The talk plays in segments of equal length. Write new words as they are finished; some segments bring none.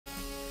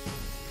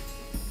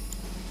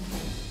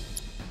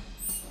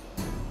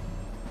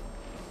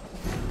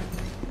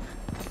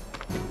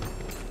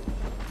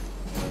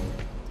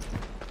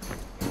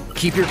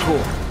Keep your cool.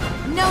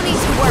 No need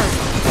to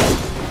worry.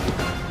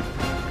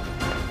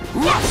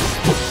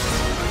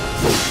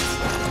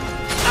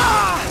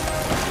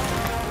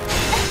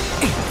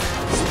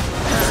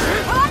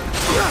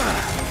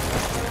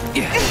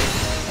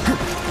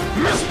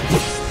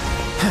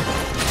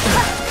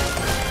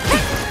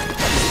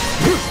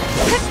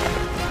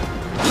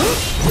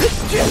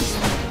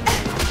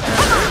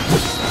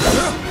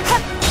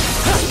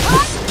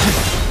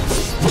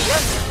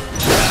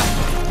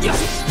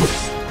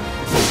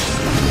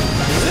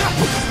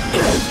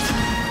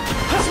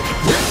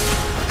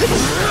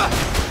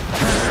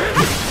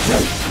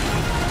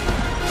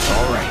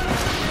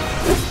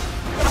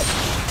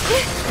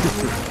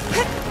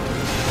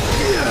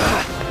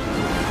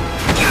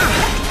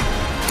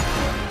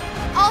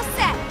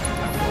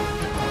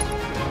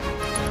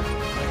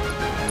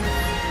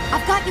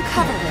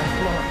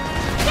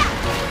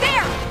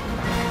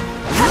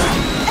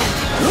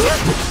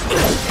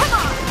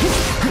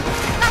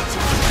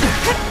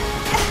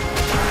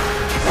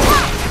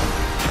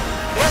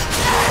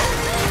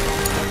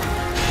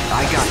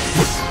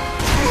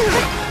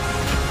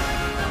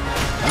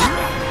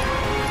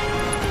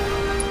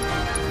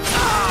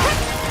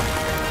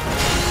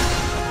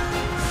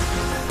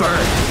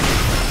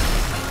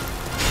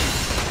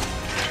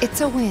 It's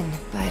a win,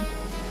 but...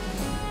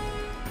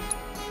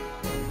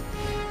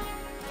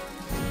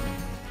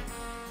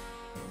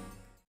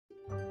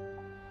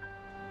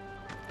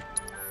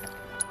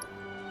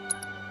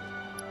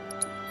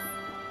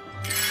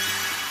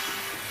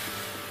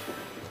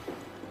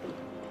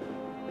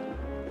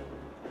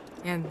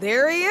 And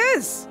there he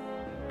is!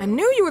 I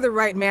knew you were the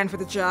right man for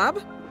the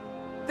job.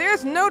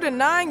 There's no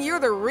denying you're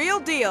the real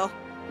deal.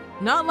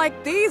 Not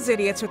like these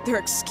idiots with their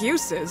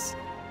excuses.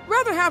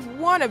 Rather have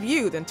one of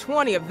you than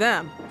 20 of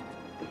them.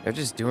 They're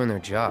just doing their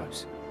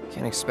jobs.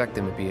 Can't expect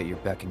them to be at your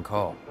beck and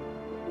call.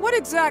 What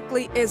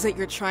exactly is it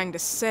you're trying to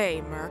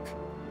say, Merc?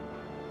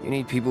 You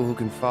need people who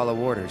can follow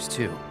orders,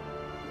 too.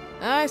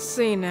 I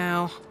see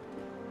now.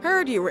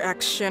 Heard you were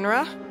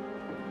ex-Shinra.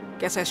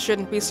 Guess I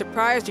shouldn't be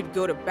surprised you'd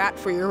go to bat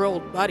for your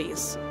old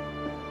buddies.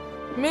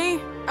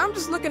 Me, I'm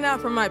just looking out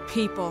for my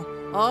people.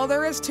 All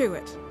there is to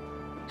it.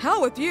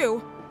 Hell with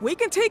you. We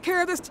can take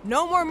care of this.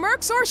 No more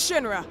Mercs or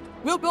Shinra.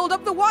 We'll build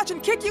up the watch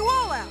and kick you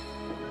all out.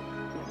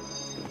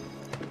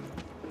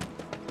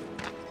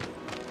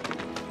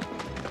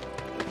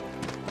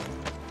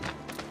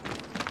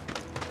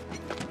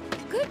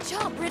 Good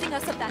job ridding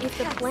us of that. If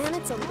the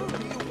planet's a little...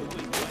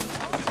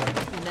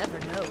 You never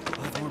know.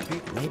 More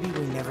people. Maybe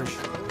we never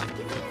should.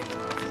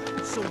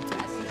 So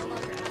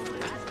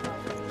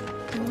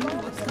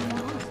What's going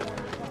on?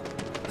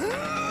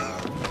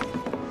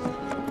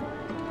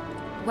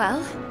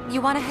 Well,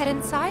 you want to head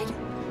inside?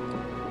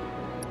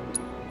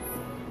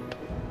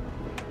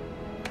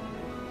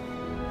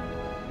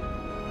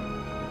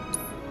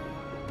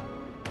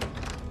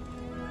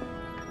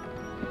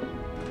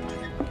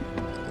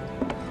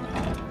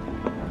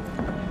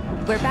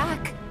 We're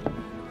back.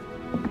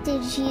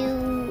 Did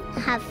you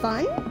have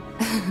fun?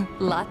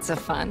 Lots of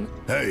fun.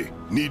 Hey,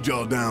 need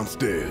y'all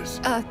downstairs.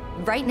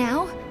 Right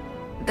now?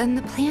 Then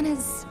the plan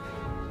is...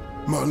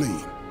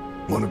 Marlene,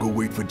 wanna go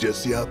wait for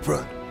Jesse out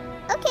front?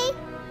 Okay.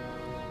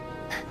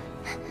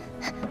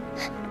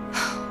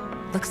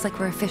 Looks like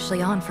we're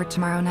officially on for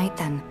tomorrow night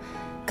then.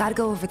 Gotta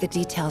go over the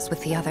details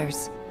with the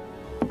others.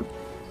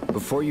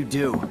 Before you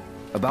do,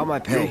 about my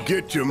pay... You'll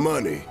get your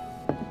money.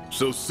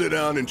 So sit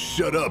down and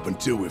shut up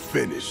until we're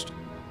finished.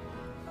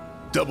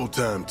 Double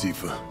time,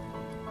 Tifa.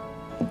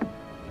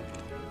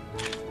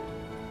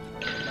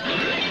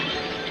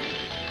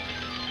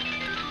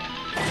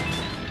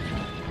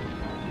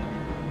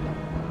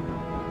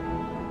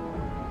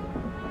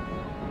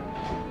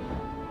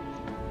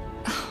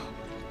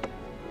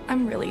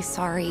 I'm really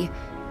sorry,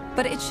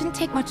 but it shouldn't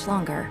take much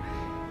longer.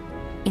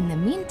 In the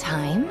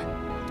meantime...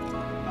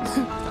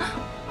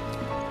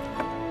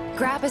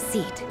 grab a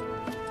seat.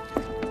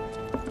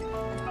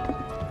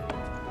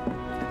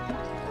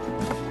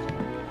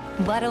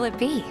 What'll it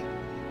be?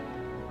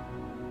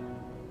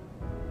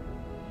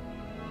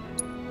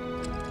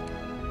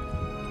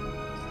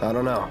 I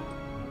don't know.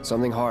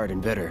 Something hard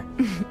and bitter.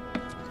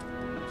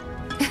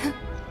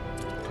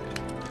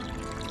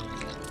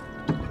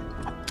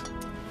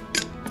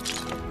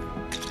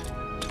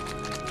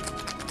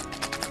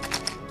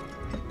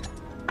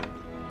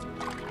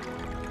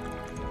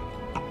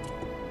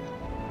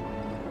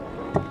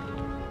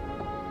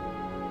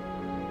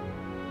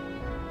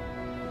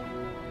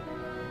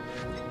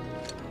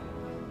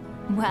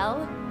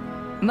 Well,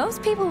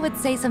 most people would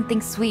say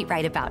something sweet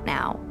right about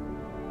now.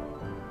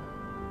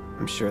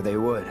 I'm sure they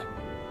would.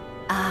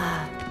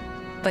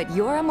 But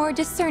you're a more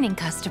discerning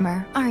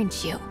customer,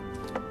 aren't you?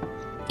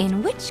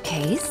 In which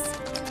case...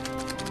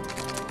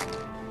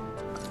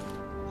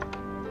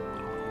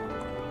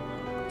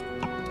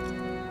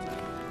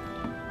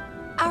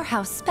 our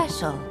house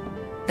special,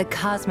 the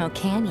Cosmo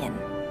Canyon.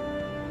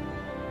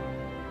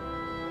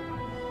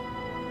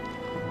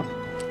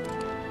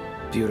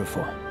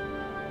 Beautiful.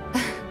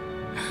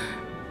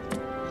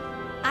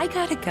 I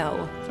gotta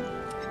go.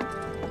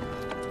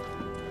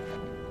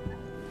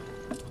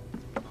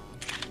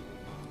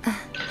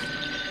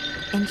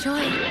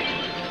 Enjoy.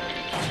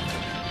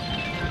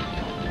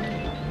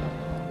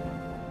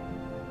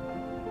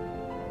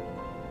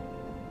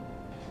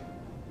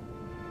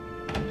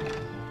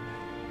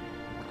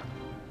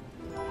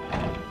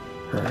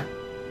 Huh?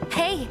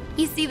 Hey,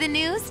 you see the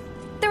news?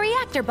 The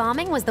reactor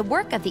bombing was the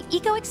work of the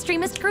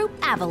eco-extremist group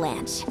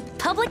Avalanche.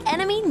 Public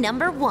enemy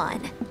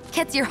 #1.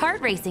 Gets your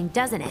heart racing,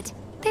 doesn't it?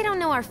 They don't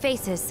know our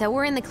faces, so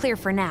we're in the clear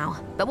for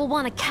now. But we'll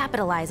want to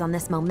capitalize on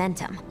this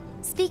momentum.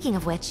 Speaking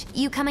of which,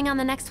 you coming on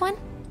the next one?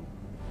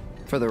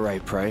 For the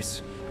right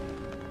price.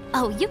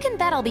 Oh, you can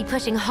bet I'll be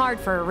pushing hard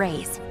for a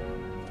raise.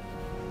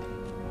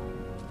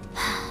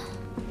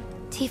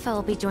 Tifa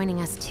will be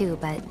joining us too,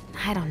 but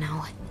I don't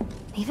know.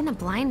 Even a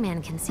blind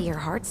man can see her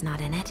heart's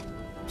not in it.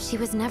 She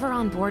was never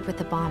on board with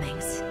the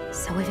bombings,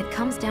 so if it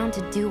comes down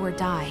to do or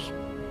die...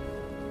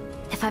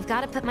 If I've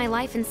got to put my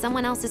life in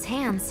someone else's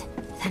hands,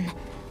 then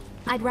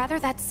I'd rather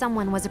that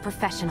someone was a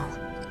professional.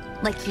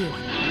 Like you.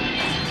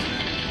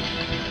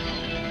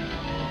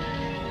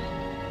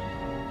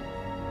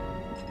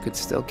 Could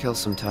still kill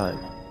some time.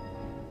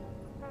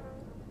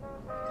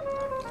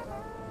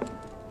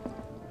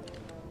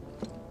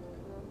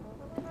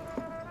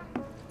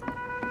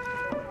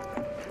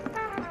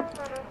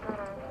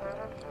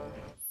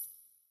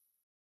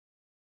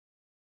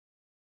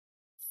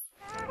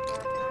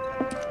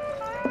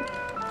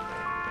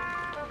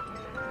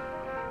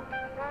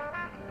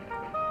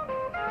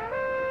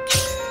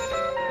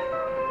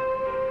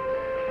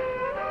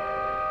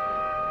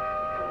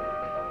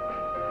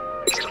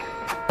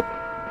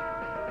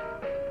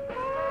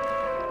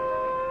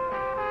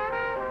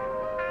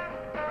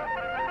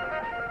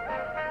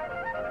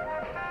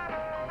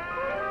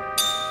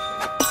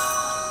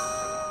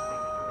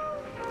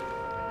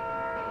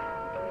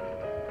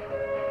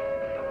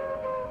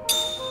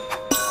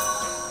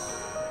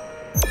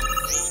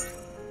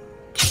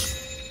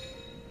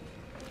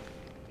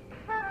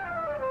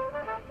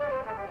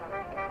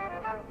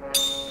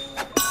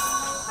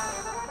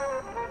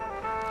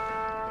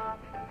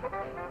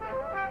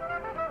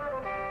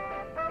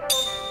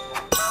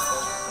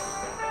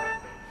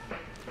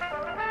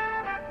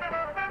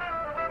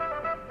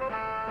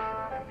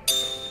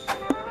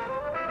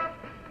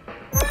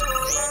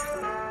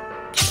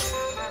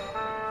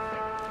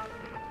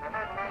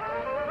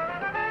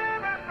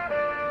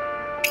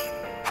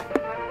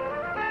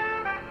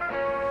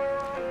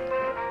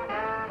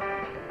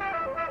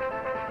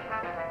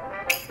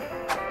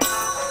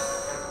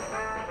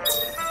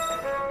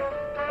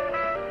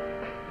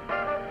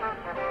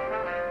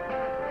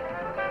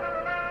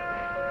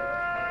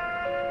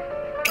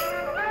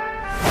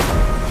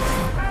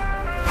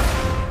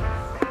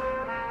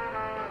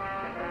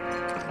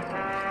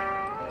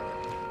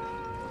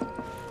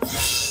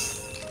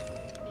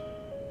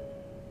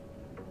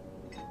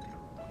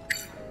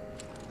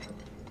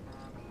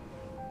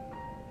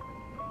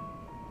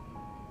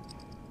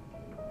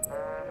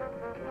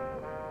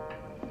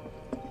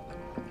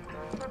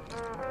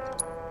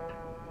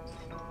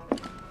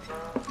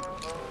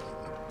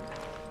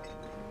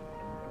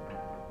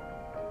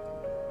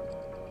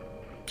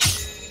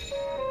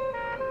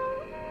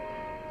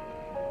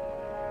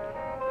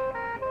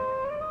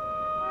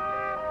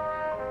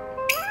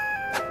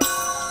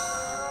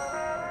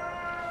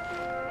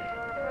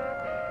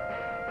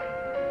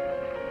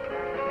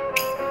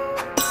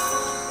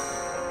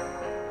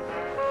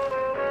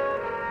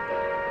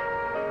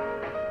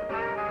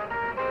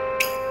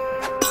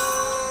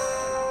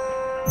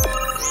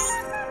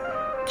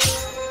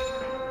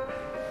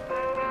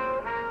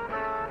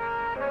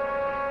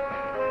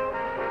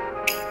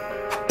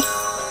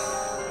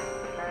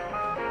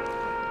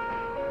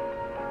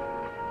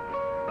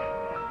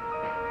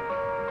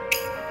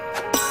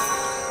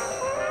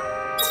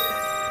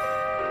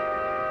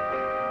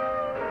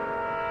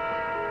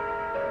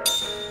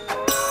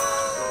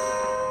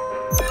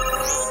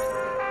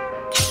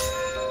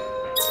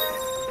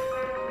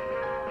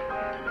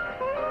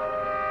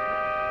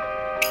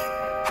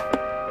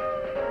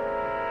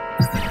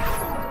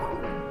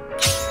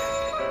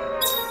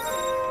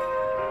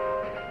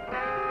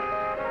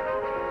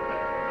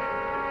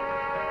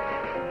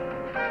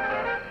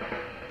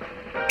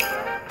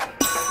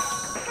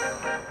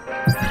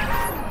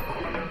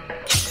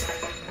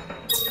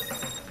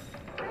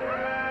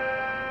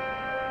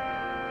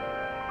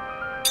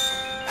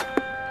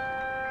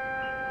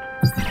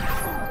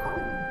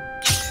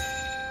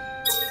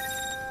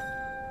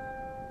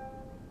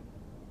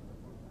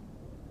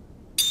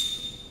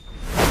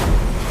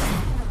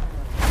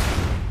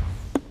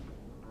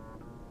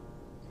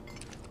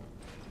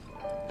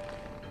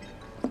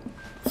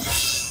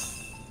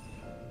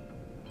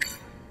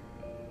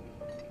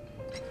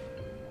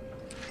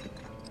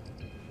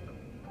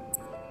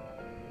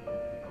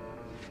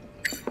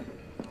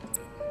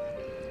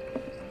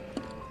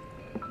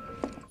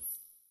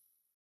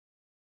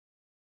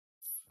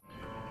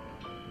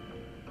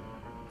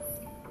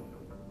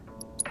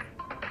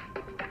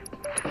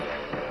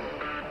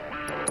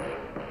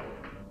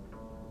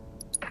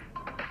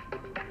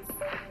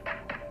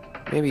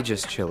 Maybe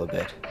just chill a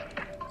bit.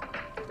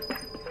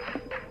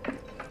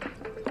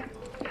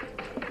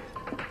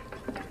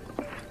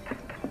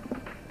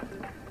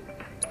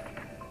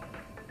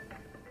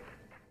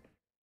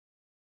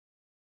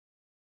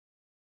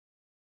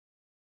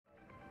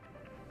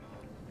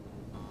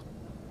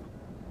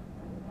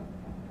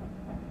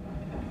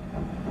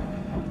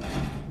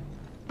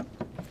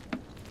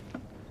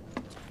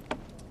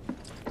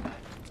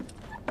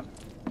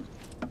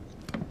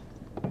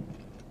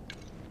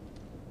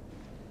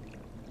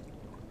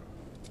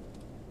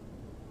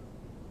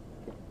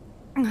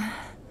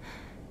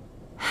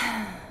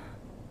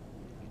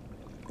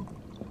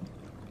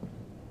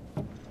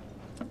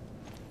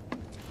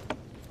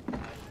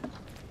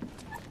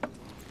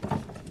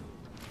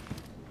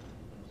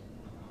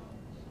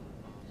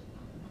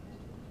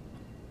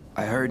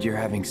 heard you're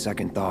having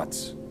second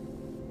thoughts.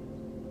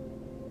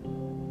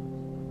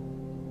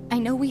 I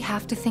know we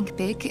have to think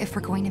big if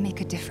we're going to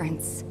make a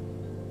difference.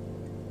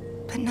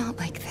 But not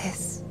like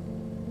this.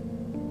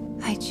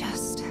 I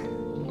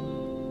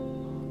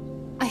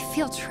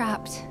feel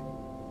trapped.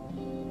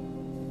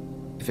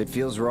 If it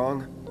feels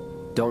wrong,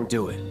 don't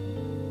do it.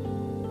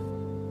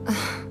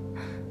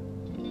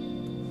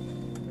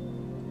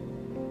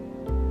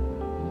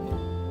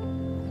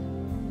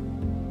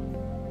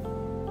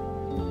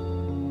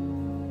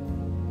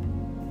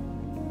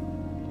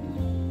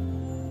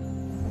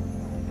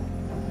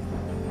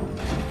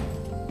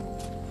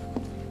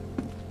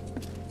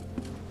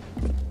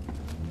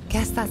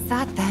 Guess that's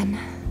that then.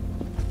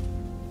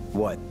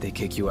 What, they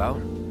kick you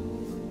out?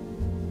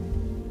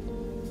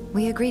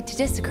 We agreed to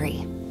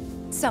disagree.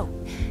 So,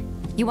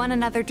 you want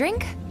another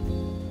drink?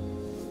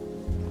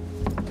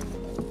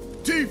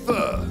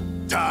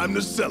 Tifa! Time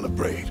to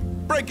celebrate.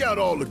 Break out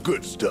all the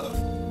good stuff.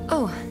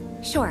 Oh,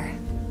 sure.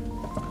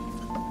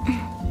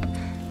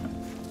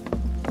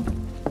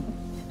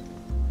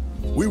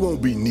 We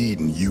won't be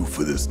needing you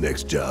for this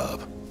next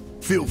job.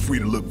 Feel free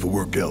to look for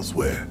work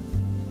elsewhere.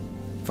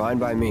 Fine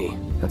by me.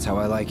 That's how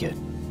I like it.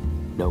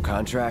 No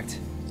contract,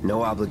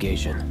 no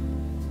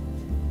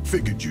obligation.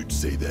 Figured you'd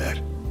say that.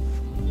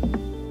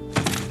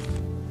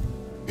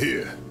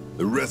 Here,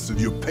 the rest of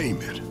your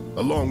payment,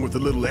 along with a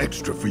little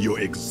extra for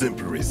your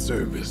exemplary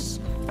service.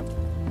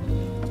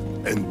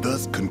 And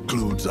thus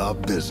concludes our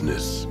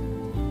business.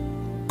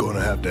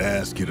 Gonna have to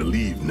ask you to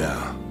leave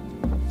now.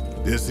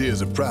 This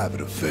here's a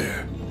private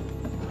affair.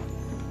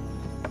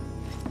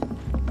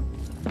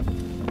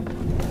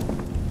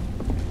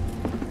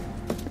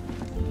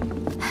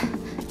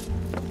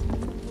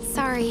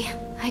 Sorry,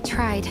 I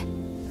tried.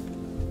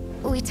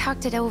 We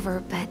talked it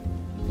over, but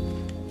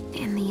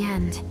in the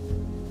end,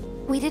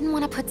 we didn't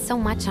want to put so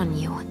much on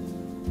you.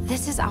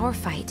 This is our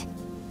fight.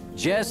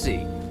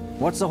 Jesse,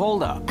 what's the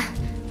holdup?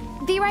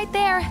 Be right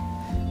there.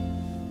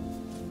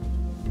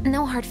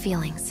 No hard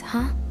feelings,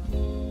 huh?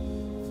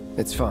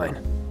 It's fine.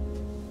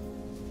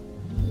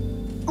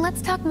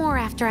 Let's talk more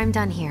after I'm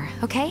done here,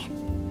 okay?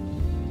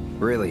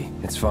 Really,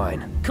 it's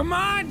fine. Come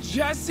on,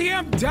 Jesse,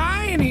 I'm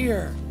dying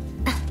here!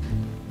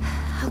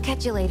 I'll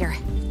catch you later.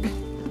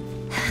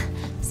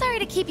 Sorry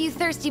to keep you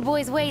thirsty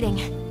boys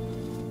waiting.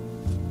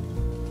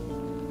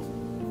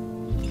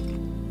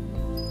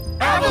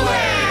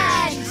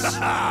 Avalanche!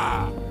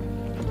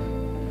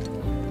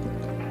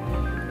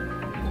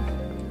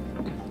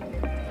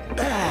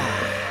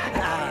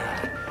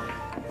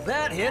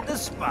 That hit the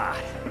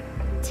spot.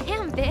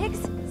 Damn, Biggs.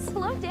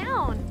 Slow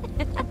down.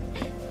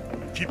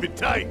 Keep it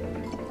tight.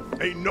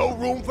 Ain't no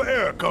room for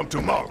error come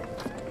tomorrow.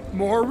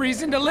 More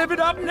reason to live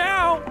it up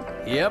now!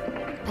 Yep.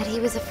 But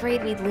he was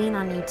afraid we'd lean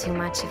on you too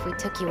much if we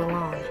took you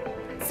along.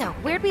 So,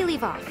 where'd we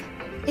leave off?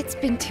 It's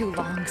been too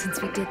long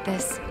since we did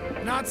this.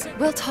 Not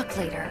We'll talk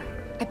later.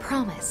 I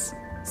promise.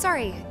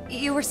 Sorry,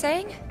 you were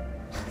saying?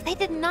 They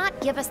did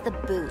not give us the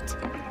boot.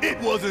 It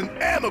was an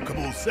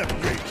amicable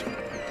separation.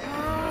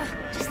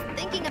 Just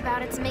thinking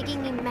about it's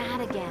making me mad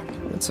again.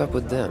 What's up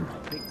with them?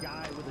 Big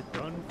guy with a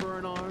gun for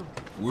an arm?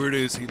 Word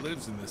is he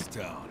lives in this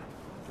town.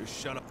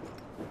 Just shut up.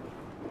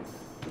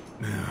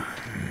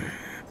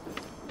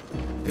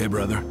 Hey,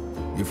 brother.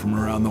 You from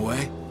around the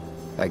way?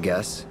 I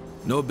guess.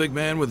 Know a big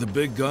man with a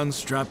big gun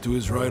strapped to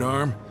his right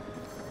arm?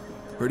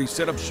 Heard he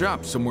set up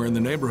shop somewhere in the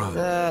neighborhood.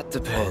 That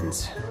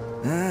depends.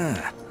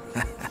 Ah.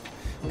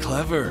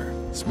 Clever.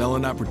 Smell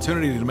an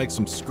opportunity to make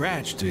some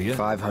scratch, do you?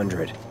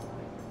 500.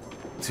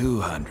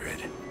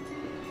 200.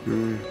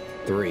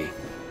 3.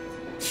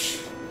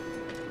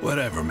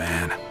 Whatever,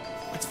 man.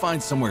 Let's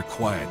find somewhere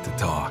quiet to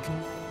talk.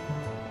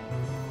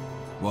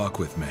 Walk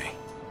with me.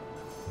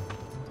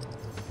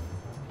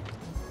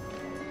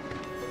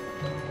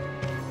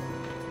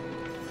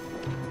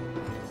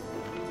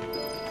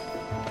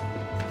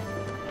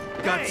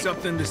 Got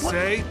something to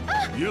say?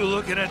 You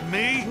looking at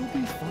me? You'll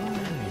be fine.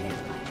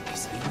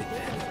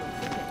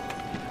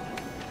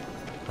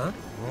 Huh?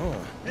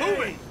 Move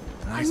it!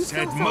 I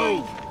said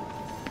move!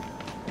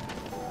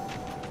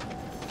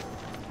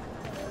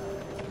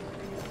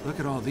 Look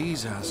at all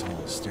these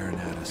assholes staring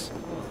at us.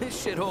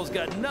 This shithole's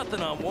got nothing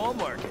on Wall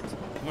Market.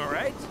 Am I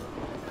right?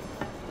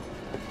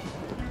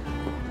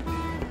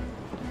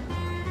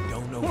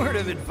 Don't know. Word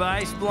of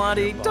advice,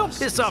 Blondie. Don't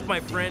piss off my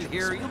friend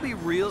here. You'll be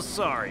real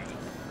sorry.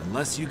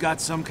 Unless you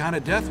got some kind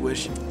of death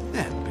wish,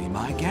 then be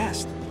my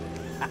guest.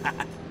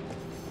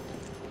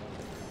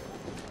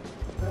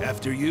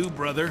 After you,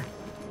 brother.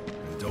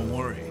 And don't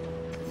worry,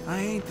 I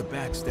ain't the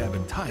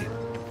backstabbing type.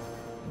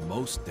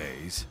 Most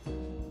days.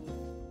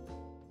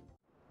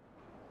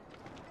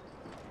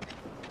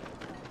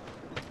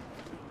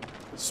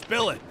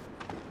 Spill it.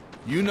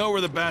 You know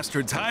where the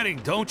bastard's hiding,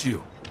 don't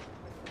you?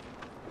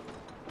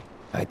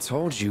 I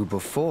told you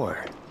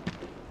before.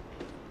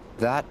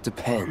 That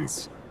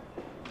depends.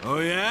 Oh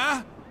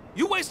yeah?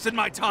 You wasted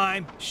my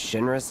time!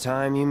 Shinra's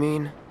time, you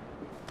mean?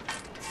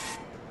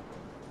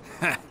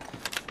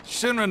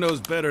 Shinra knows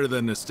better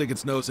than to stick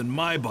its nose in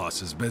my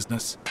boss's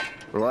business.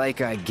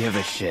 Like I give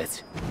a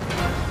shit.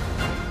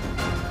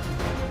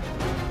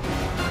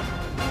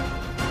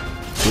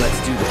 Let's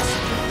do this.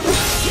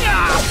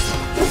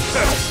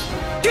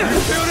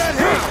 Feel that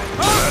hit?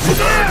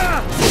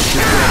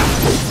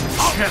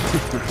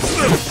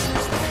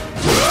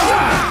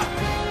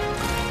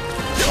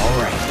 All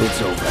right,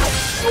 it's over.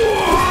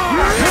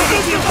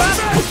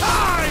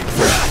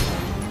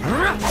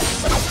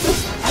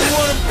 You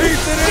want a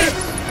piece of this?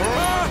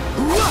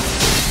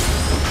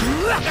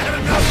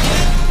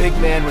 Big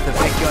man with a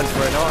big gun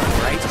for an arm,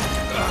 right?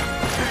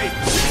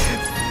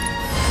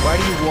 Why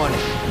do you want it?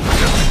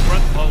 Just in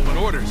front following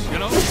orders, you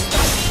know?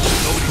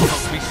 Nobody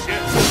tells me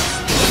shit.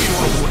 Let me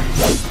walk away.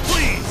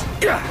 Please!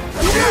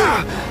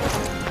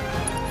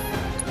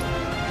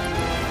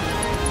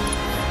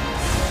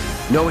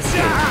 No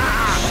escape.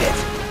 Shit.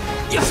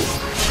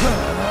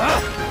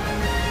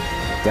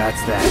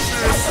 That's that.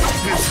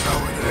 That's how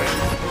it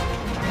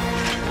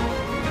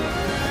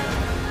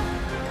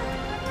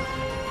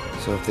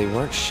ends. So if they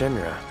weren't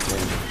Shinra,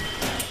 then...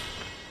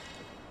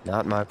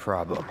 not my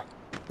problem.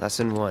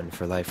 Lesson 1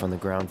 for life on the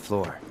ground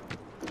floor.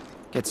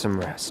 Get some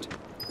rest.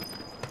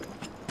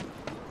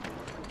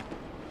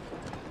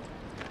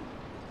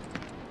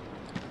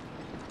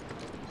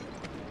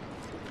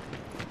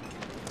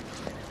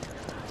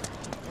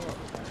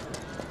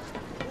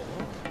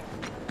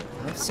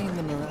 I've seen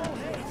them around.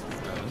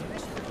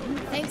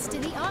 Thanks to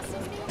the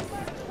awesome.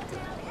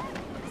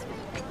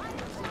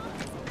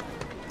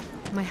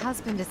 My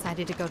husband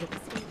decided to go to the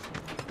station.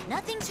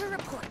 Nothing to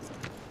report.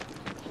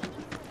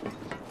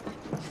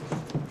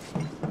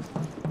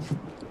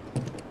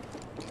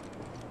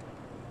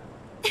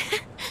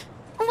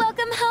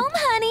 Welcome home,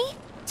 honey.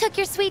 Took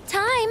your sweet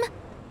time.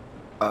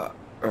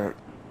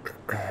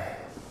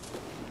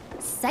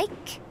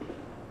 Psych.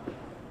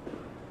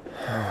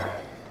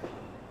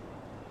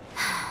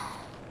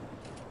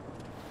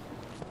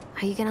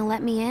 Are you gonna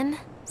let me in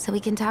so we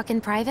can talk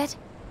in private?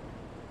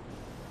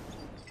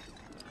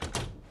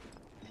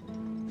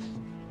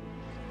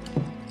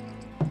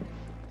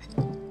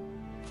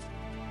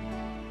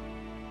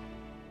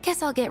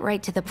 Guess I'll get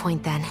right to the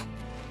point then.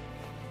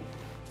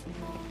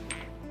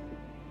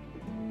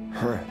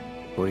 Huh.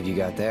 What have you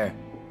got there?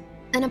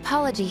 An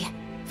apology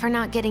for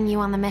not getting you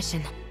on the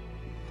mission.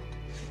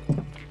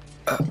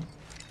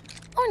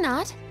 Or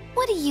not.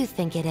 What do you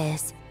think it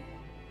is?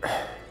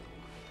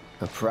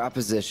 A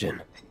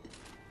proposition.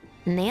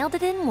 Nailed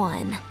it in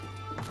one.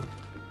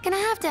 Gonna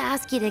have to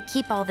ask you to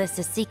keep all this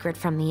a secret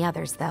from the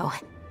others, though.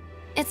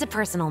 It's a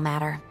personal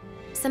matter.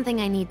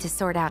 Something I need to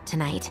sort out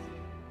tonight.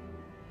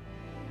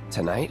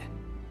 Tonight?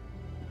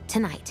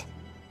 Tonight.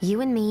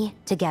 You and me,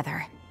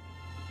 together.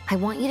 I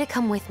want you to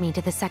come with me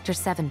to the Sector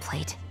 7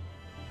 plate.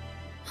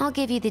 I'll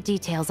give you the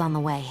details on the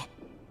way.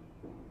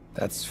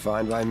 That's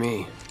fine by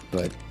me,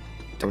 but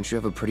don't you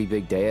have a pretty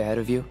big day ahead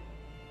of you?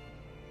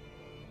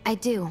 I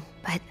do,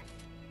 but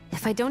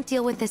if I don't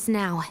deal with this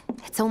now,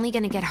 it's only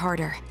gonna get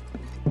harder.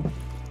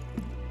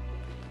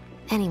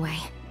 Anyway,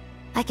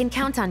 I can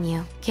count on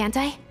you, can't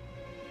I?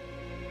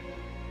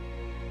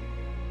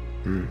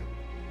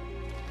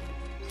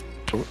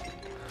 Oh.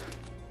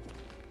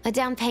 A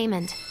down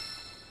payment.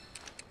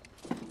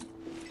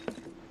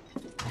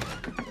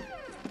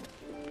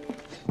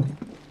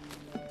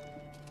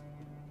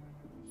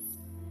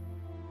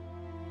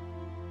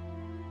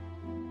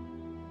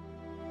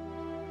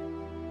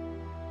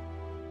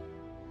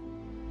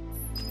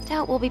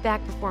 Doubt we'll be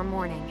back before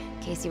morning, in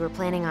case you were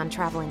planning on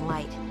traveling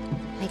light.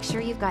 Make sure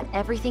you've got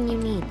everything you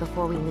need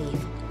before we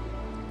leave.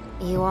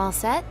 You all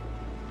set?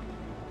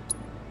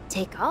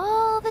 Take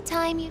all the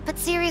time you... But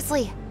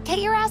seriously, get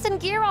your ass in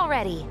gear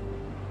already!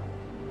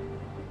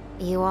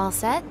 You all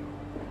set?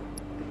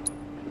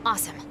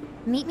 Awesome.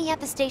 Meet me at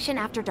the station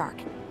after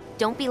dark.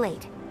 Don't be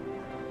late.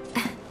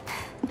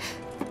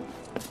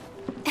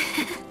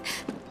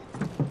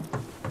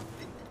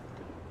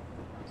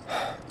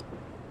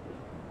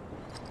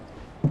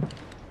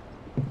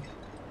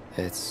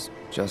 It's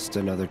just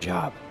another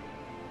job.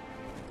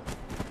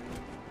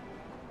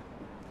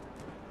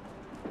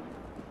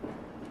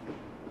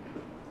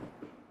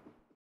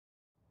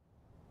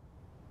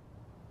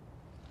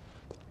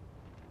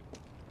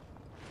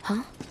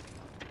 Huh?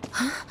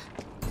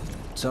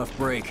 Tough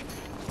break.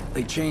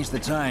 They changed the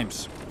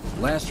times.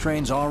 Last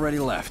train's already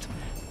left.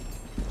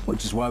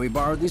 Which is why we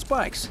borrowed these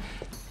bikes.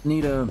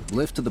 Need a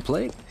lift to the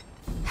plate?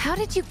 How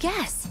did you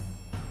guess?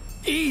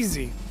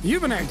 Easy.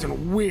 You've been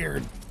acting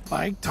weird.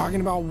 Like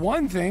talking about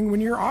one thing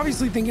when you're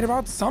obviously thinking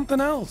about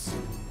something else.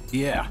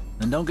 Yeah,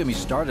 and don't get me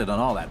started on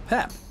all that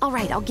pep. All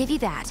right, I'll give you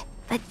that.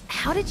 But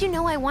how did you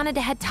know I wanted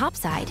to head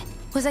topside?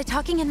 Was I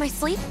talking in my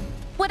sleep?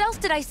 What else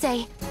did I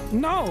say?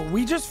 No,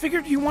 we just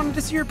figured you wanted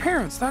to see your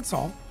parents, that's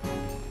all.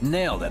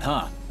 Nailed it,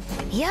 huh?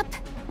 Yep,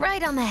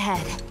 right on the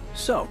head.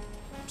 So,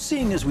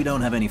 seeing as we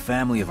don't have any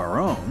family of our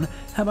own,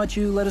 how about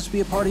you let us be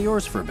a part of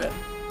yours for a bit?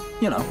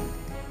 You know,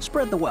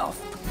 spread the wealth.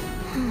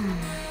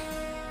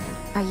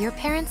 Are your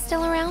parents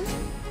still around?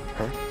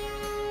 Huh?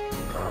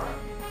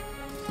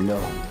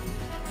 No.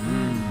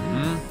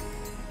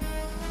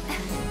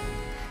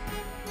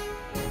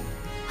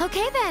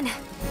 Okay then.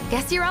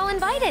 Guess you're all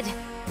invited.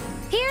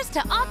 Here's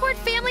to awkward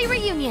family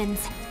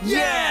reunions.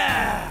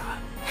 Yeah!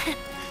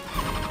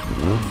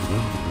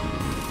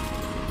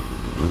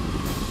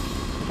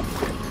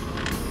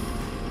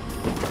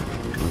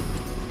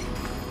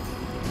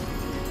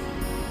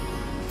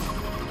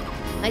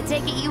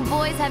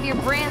 boys have your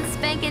brand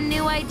spanking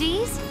new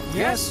IDs?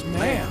 Yes,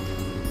 ma'am.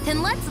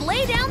 Then let's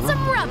lay down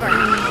some rubber.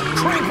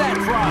 Crank that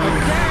throttle!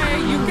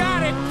 Okay, you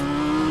got it.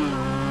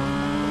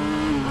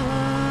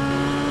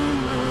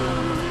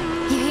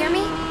 You hear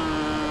me?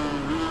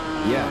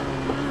 Yeah.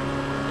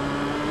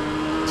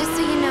 Just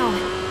so you know,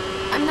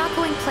 I'm not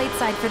going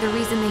plateside for the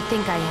reason they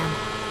think I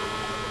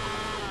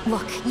am.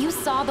 Look, you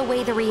saw the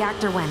way the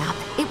reactor went up.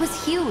 It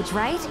was huge,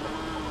 right?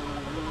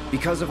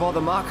 Because of all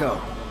the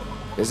Mako.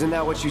 Isn't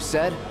that what you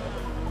said?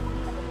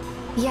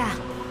 Yeah.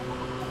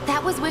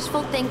 That was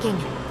wishful thinking.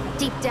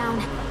 Deep down,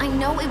 I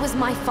know it was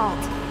my fault.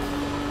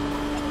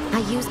 I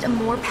used a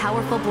more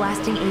powerful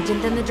blasting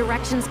agent than the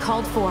directions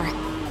called for.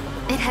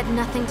 It had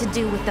nothing to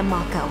do with the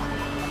Mako.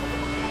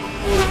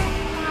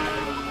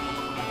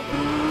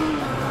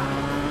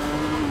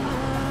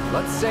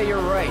 Let's say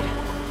you're right.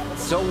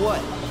 So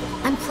what?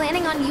 I'm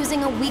planning on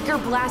using a weaker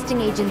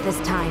blasting agent this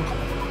time.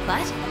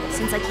 But,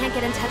 since I can't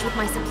get in touch with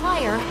my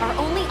supplier, our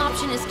only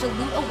option is to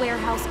loot a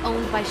warehouse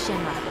owned by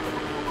Shinra.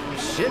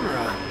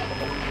 Shinra?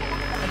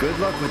 Good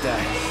luck with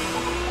that.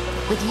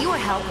 With your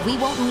help, we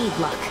won't need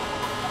luck.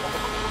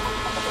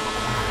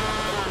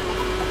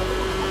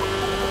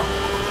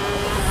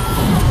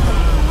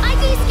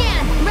 ID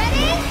scan!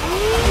 Ready?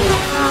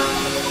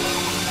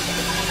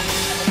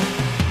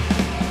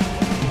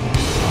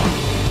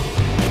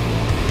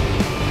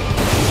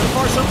 So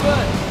far, so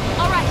good.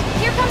 Alright,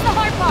 here comes the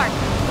hard part.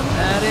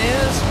 That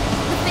is...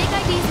 The fake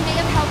IDs may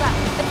have held up,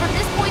 but from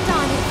this point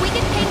on, if we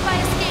get paid by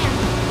a scan...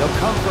 They'll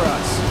come for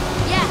us.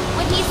 Yeah,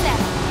 what he said.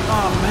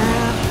 Oh,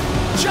 man.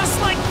 Just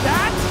like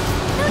that?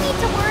 No need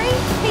to worry.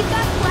 They've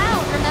got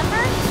Cloud,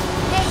 remember?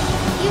 Hey,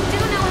 you do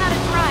know how to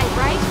drive,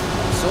 right?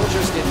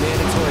 Soldiers get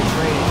mandatory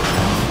training.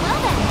 Well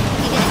then,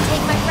 you gonna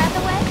take my breath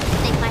away?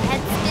 Make my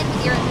head spin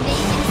with your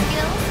amazing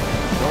skills?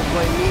 Don't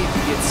blame me if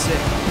you get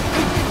sick.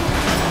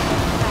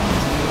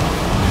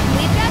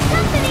 We've got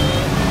company!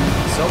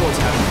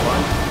 Someone's having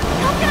fun.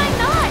 How can I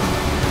not?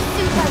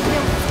 Suit by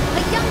villains,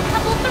 a young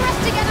couple thrust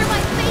together by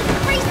fate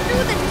race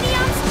through the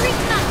neon street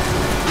night.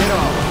 Get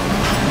off.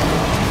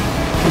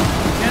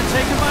 Can't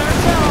take it by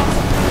ourselves.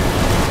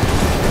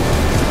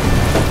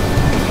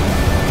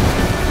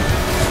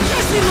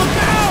 Jesse, look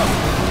out!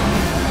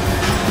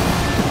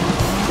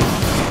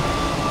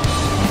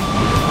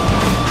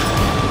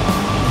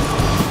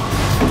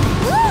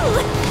 Woo!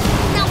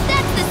 Now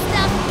that's the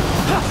stuff!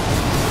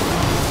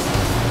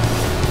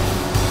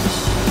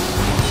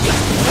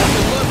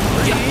 Doesn't look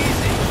pretty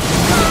easy.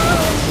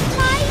 Oh,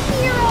 my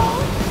hero!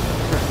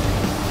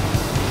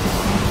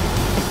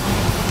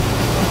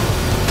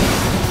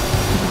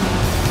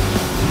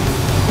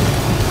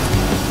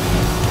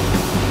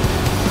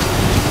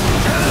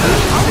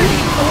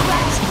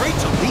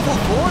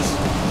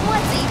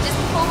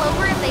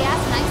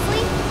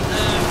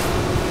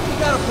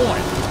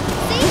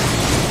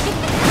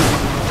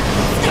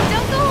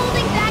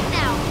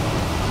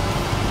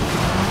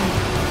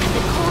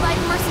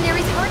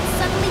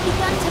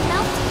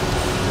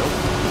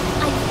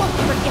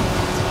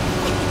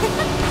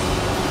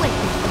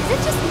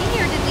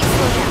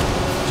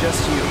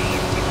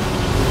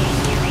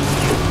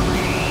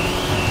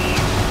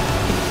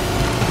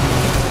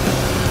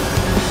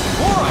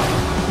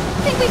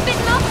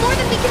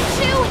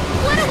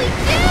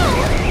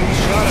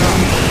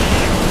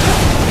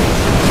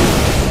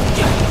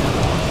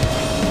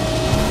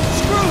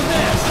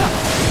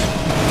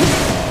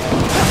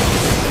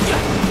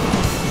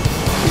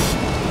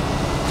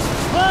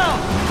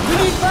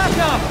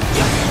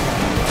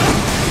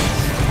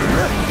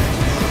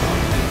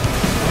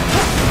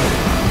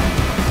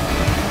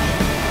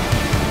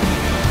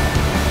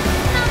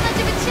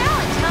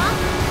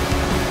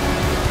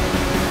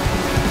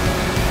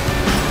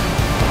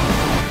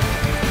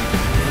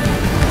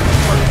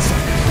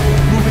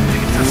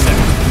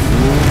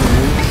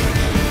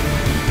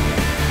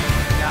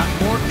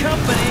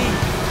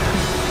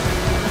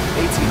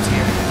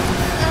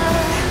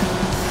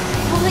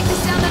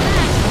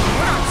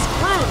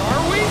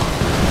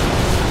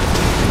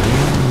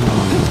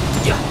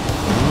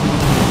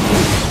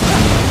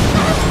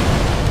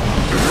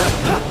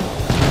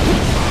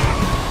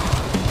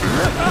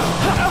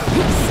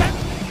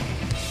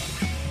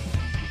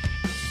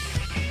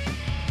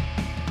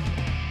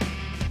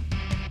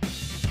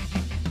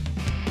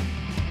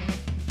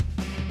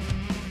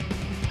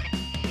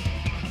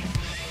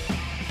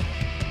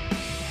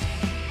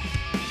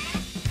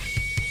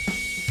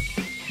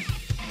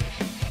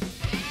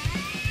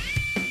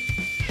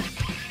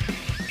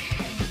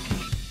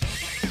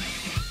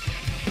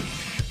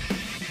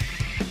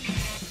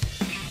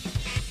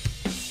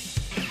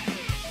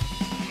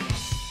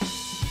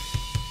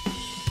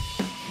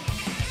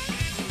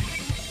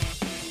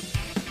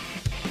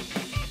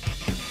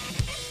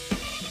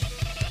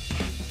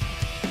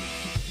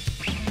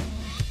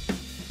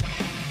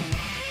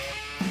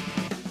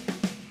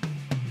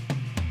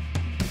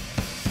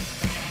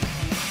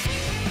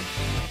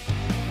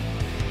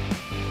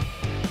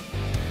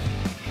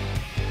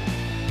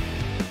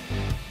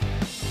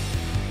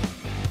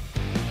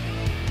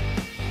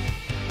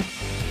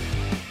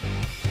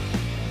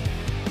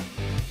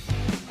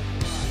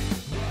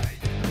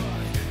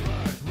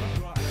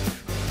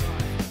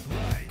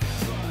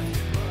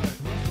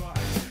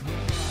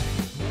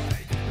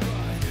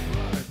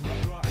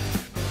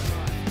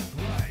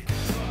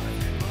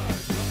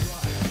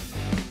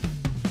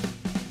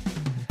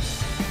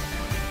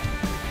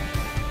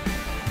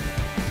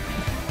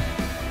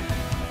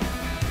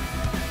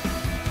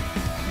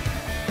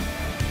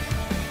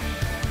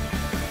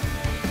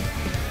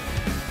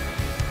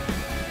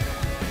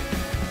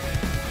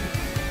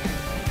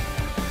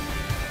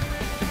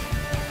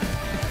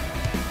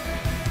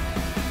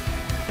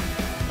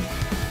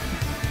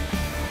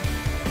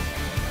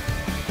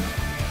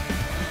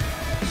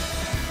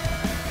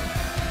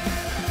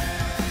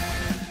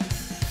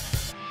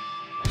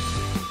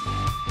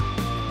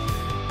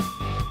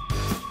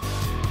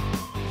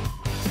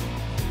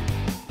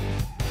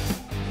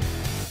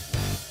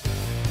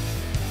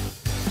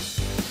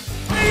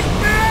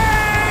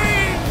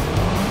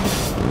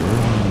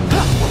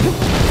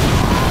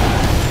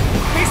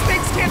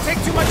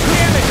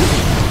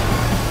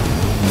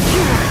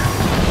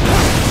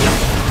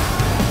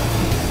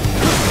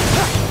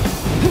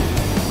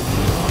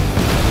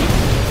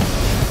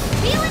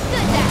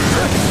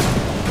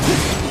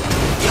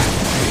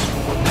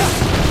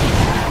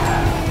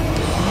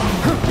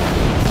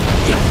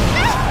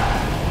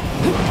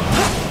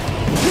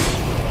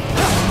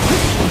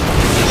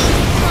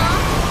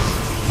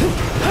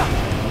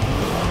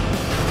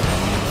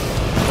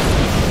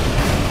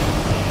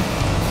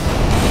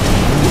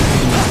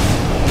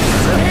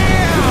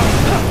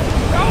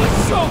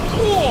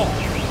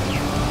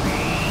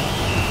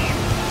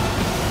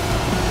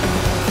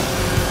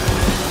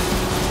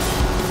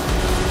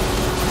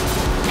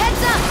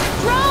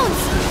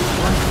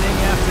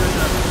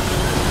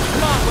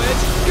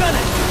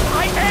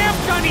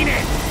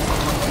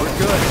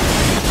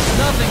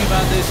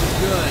 about this is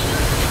good.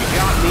 You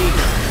got me.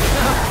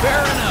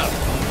 Fair enough.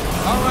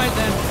 All right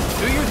then,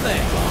 do your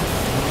thing.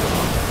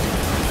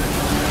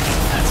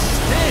 That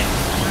stinks.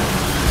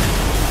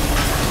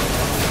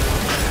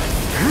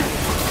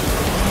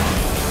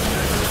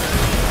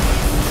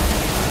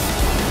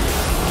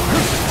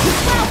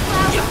 Wow,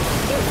 Cloud! You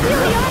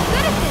really are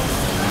good at this!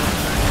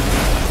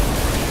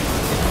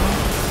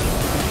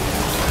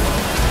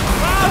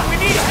 Rob, we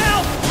need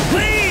help!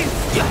 Please!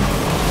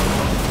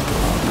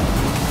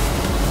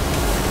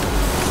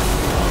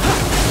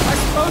 I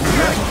suppose you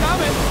guys are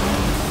coming.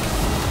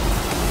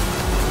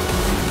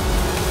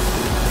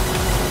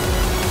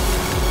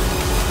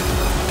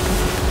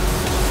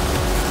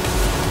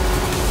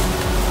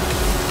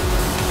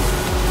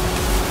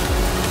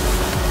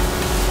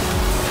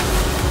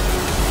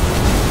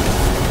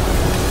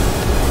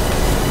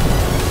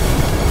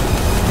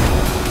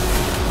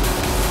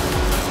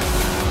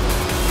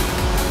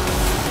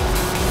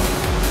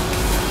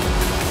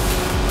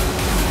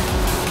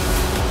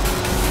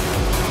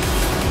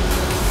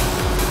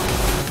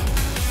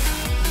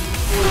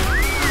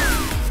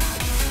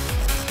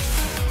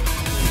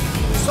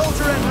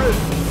 Soldier en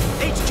route.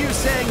 HQ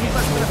saying he's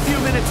less than a few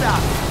minutes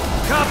out.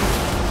 Copy!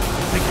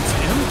 Think it's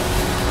him?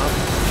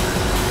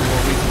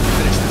 Well, we can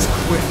finish this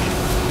quick.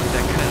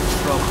 That kind of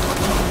trouble.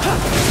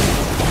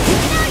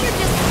 Now you're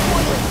just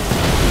spoiling.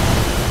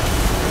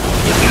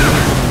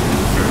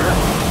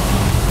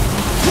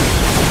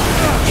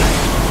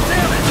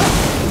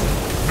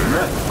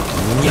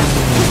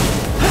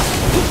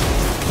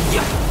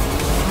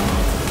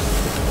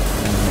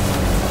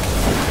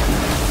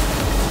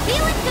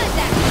 Feeling good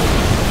then.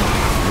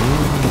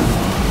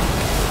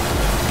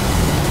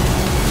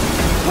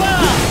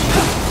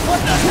 What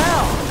the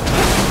hell?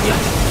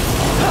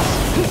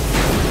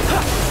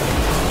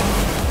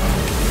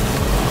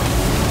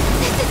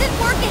 This isn't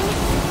working.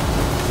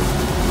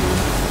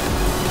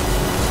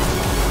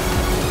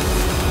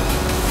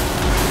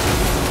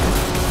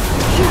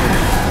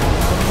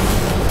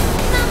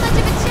 Not much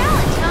of a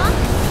challenge, huh?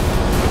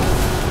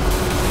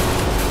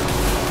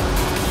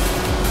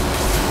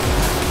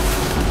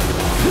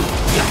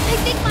 I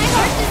think my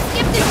heart just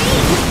skipped a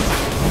beat.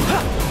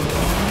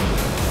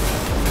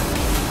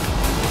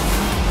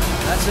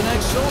 That's an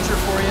ex-soldier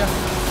for you.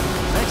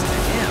 Next to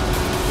him,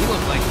 you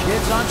look like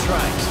kids on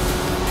trikes.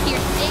 You're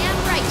damn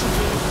right you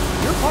do.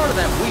 You're part of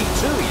that we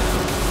too, you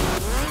know.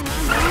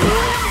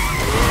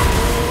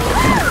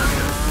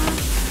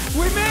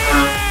 We made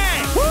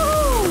it!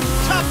 Woo!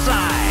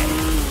 Topside!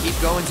 Keep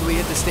going till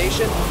we hit the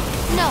station?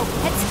 No,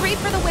 head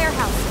straight for the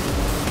warehouse.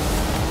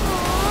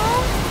 Aww.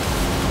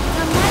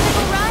 The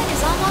magical ride is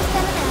almost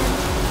at an end.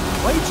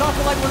 Why are you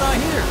talking like we're not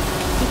here?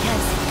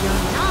 Because you're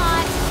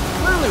not.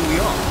 Clearly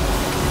we are.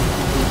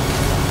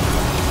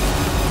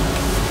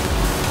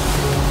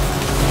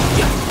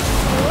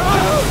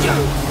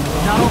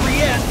 Not over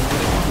yet.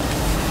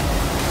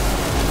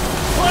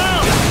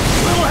 Cloud!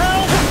 Little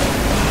help!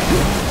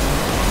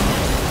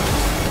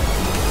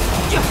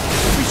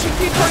 We should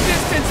keep our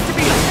distance to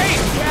be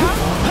safe, yeah?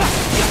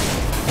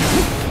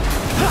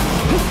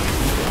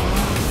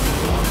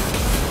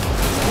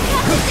 We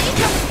have to save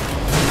them.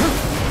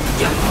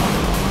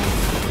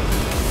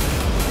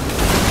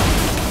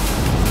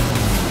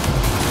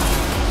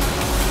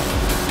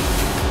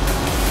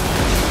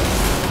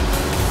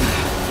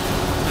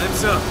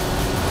 Time's up.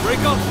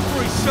 Break off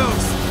before he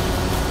shows.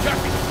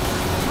 Copy.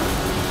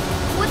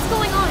 What's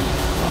going on?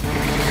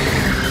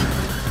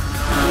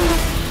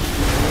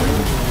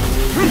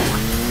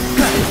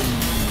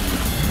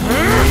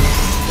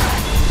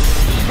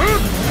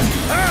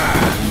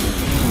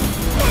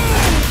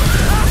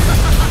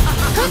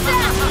 Who's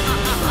that?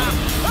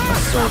 A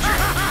soldier.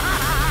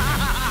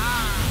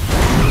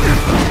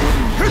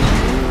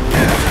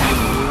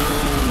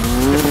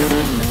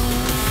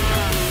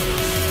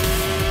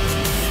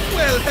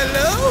 Well,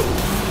 hello!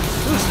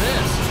 Who's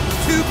this?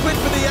 Too quick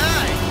for the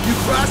eye. You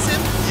cross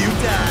him, you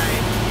die.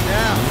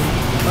 Now,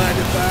 mind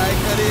if I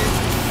cut in?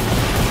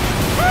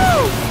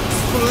 Woo!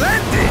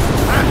 Splendid!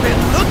 I've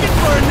been looking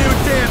for a new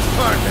dance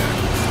partner.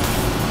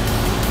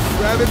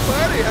 Private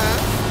party, huh?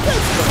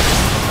 That's fun.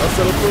 I'll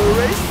settle for a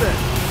race then.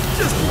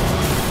 Just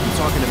one. You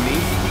talking to me?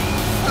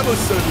 I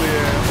most certainly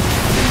am.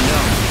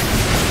 No.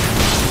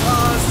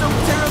 So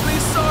terribly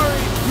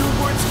sorry. Your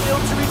words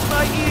failed to reach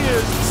my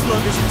ears,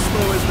 sluggish and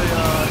slow as they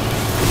are.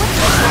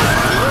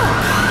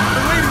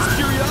 The lady's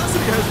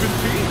curiosity has been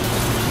piqued.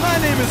 My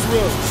name is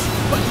Rose,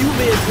 but you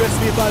may address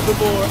me by the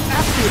more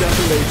accurate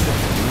appellation,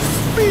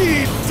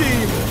 Speed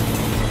Demon.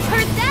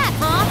 Heard that,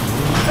 huh?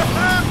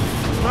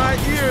 My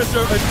ears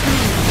are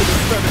attuned to the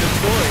feminine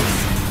voice.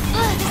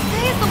 Ugh, this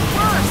guy is the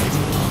worst.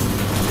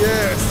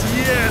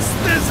 Yes,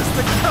 this is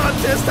the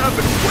contest I've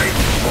been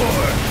waiting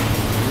for.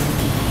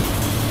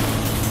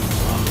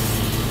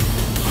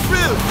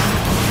 Really?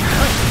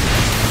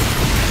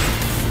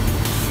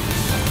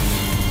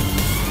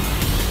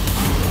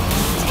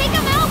 Take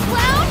him out,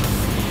 Cloud!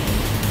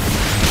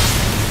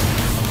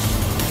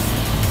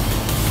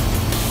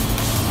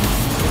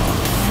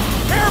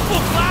 Careful,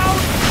 Cloud!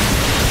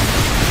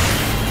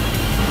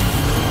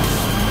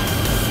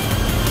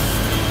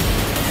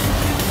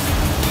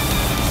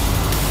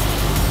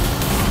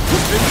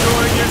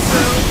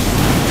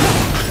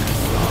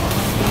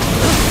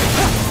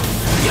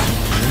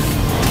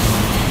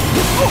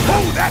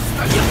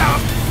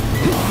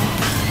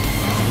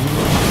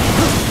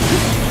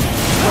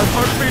 My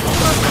heart beats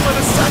faster in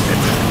a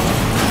second.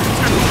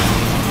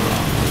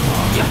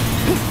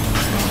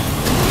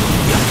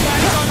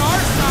 Guys on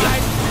our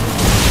side.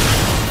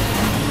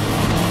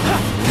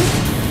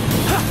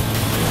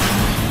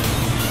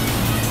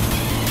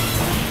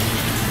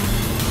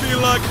 Feel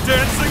like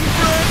dancing,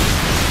 friend?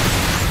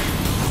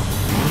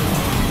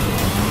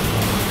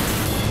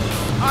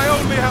 I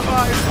only have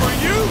eyes for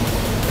you.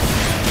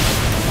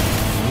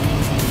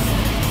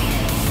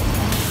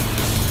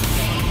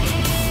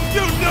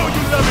 You know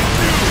you love it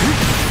too.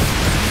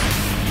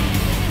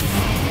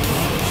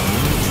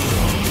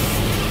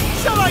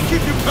 Shall I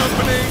keep you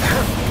company?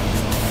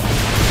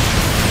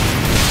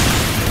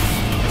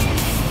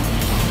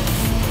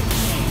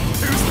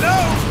 Too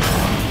slow.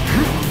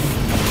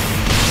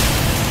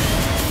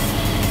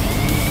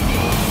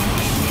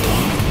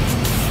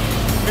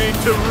 Need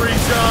to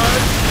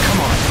recharge. Come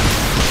on.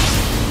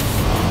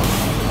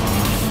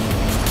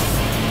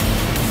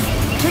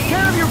 Take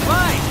care of your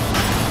bike.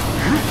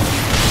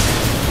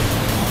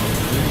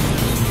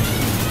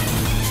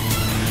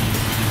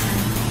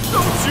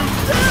 Don't you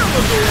dare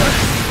look away!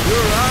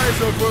 Your eyes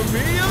are for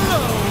me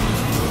alone!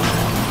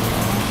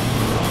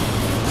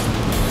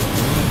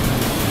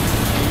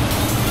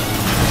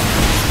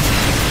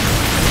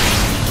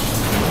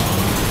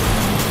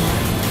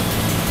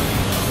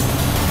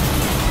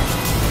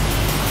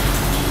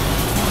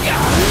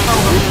 How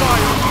am I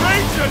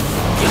outrageous!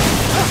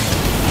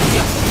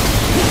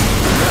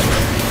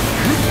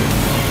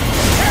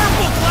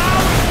 Careful,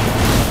 Cloud!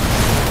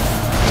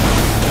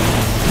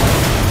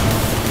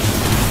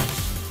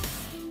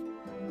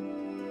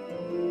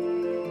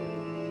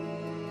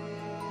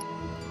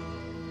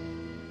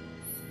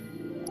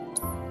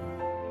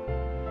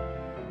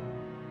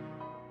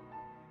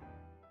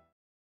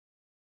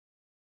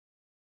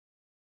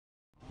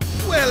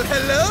 Well,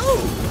 hello!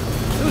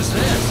 Who's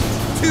this?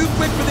 Too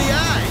quick for the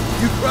eye.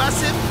 You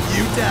cross him,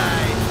 you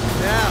die.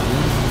 Now,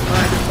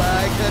 mind if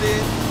I cut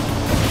in?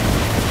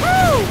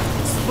 Woo!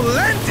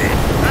 Splendid!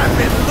 I've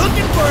been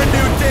looking for a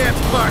new dance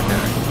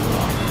partner.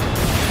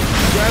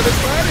 Private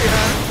party,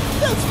 huh?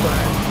 That's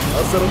fine.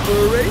 I'll settle for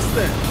a race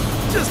then.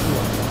 Just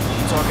one.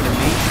 You talking to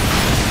me?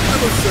 I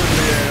most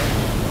certainly am.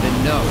 Then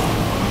no.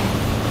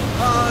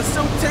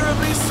 So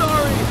terribly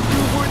sorry.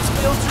 Your words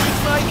fail to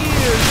reach my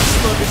ears,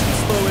 sluggish and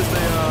slow as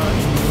they are.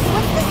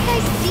 What's this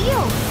guy's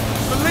deal?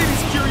 The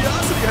lady's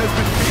curiosity has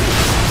been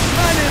piqued.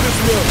 My name is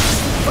Rose,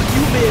 but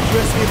you may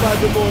address me by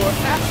the more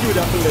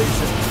accurate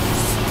appellation,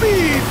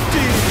 Speed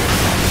Demon.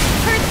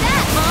 Heard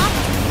that, Mom?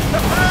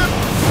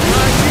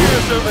 My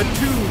ears are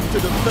attuned to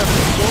the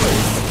feminine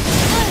voice.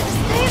 Good,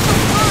 save the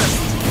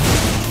first.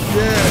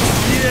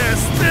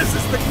 Yes, this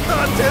is the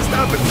contest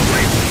I've been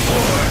waiting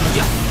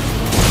for.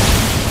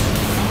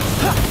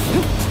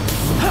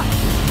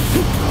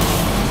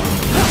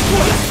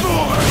 Once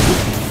more!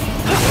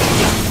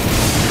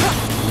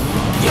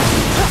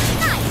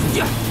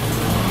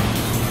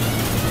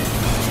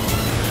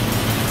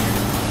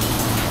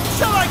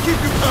 Shall I keep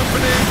you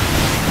company?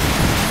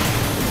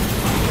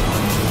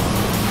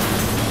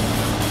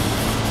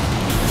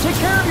 Take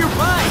care of your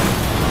bike.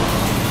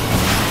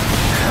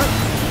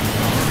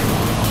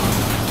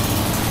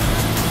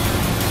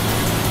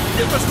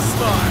 Give us a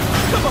smile.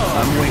 Come on.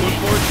 I'm waiting. Look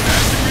more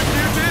dashing if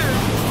you did.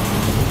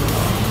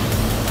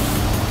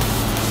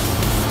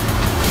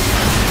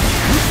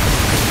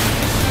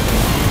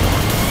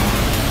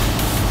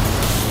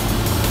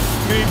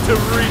 Need to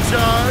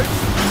recharge?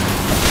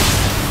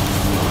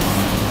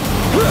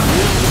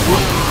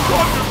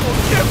 Wonderful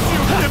gift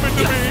you've given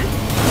to me!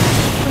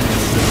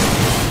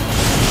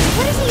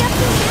 What is he up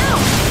to now?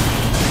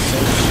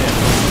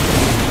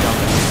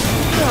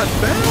 Not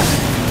bad.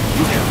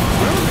 You have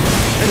grown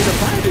and an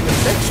abiding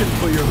affection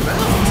for your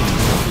mount.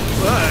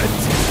 But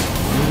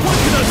one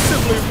cannot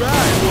simply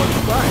ride one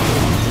bike.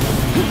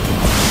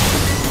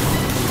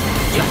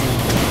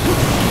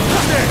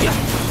 Nay,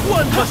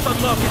 one must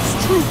unlock its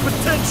true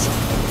potential.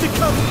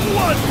 Become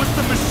one with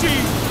the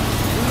machine.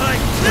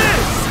 Like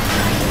this!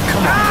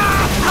 Come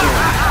on.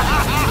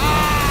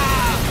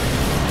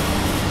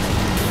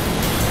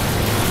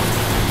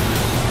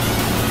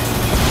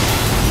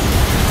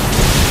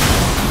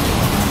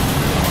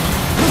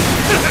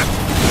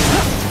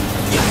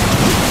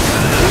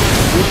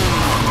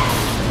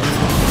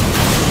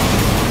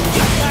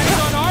 Guys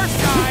on our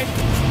side.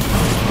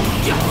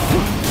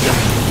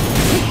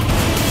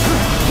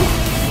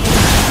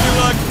 You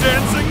like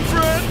dancing,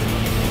 friend?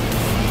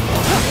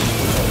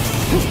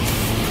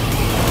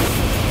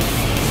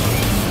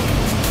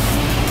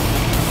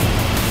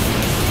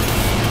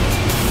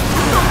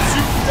 Don't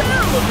you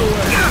dare look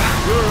away!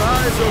 Your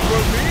eyes are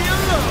for me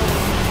alone!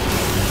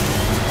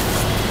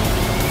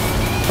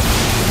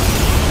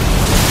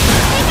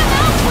 Take him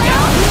out,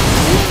 Cloud!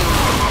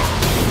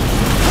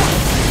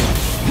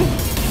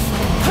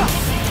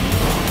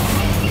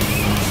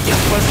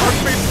 My heart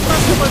beats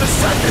faster by the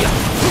second!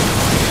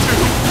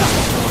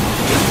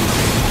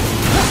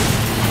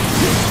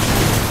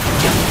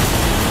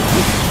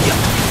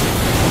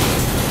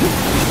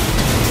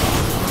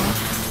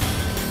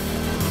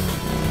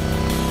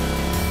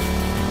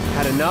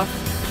 enough?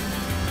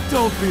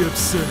 Don't be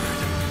absurd.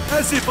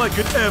 As if I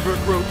could ever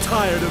grow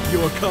tired of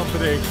your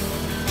company.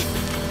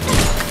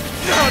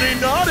 Naughty,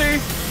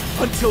 naughty!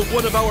 Until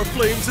one of our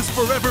flames is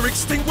forever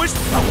extinguished,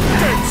 our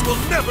dance will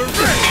never end!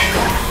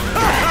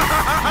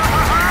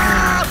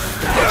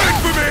 Burn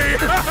for me!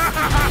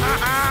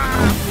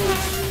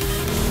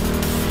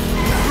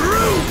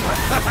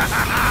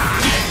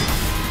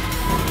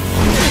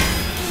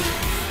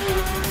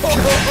 Ho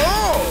ho ho!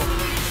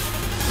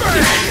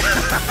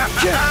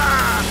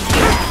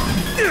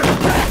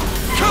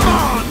 Come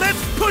on,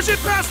 let's push it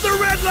past the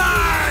red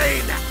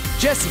line!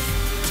 Jesse,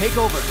 take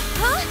over.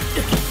 Huh?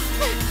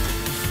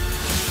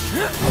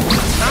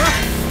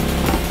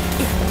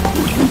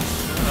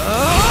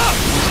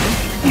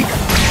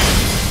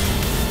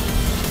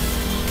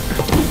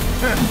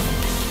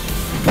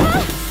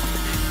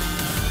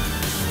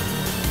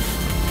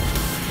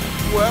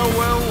 Well,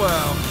 well,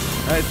 well.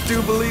 I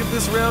do believe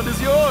this round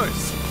is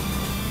yours.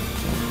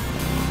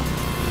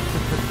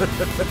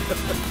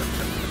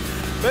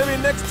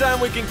 Maybe next time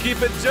we can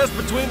keep it just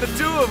between the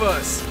two of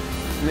us.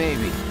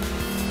 Maybe.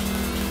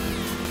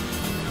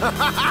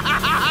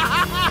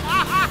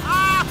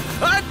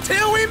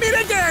 Until we meet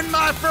again,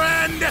 my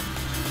friend!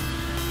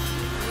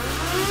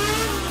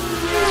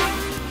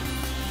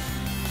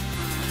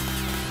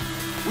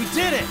 We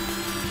did it!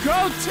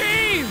 Go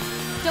team!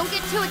 Don't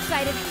get too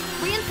excited.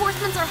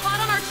 Reinforcements are hot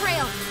on our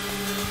trail.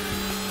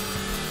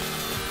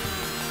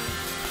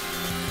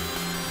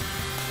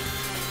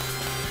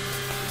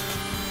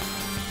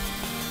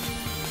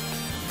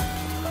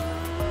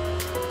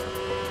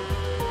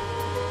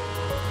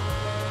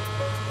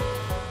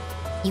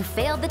 You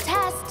failed the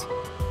test.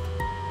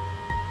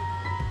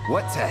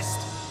 What test?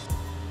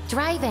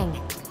 Driving.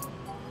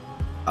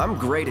 I'm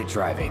great at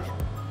driving.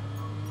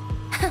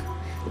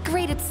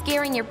 Great at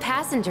scaring your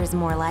passengers,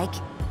 more like.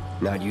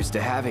 Not used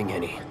to having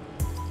any.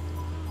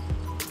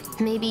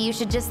 Maybe you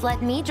should just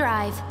let me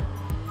drive.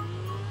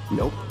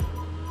 Nope.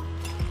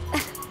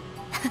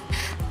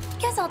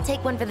 Guess I'll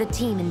take one for the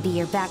team and be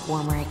your back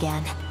warmer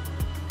again.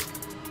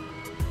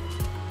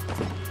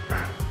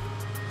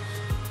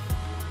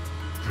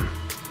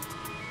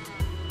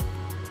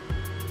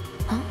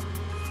 Huh?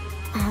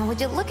 Oh,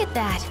 would you look at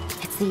that?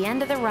 It's the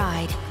end of the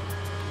ride.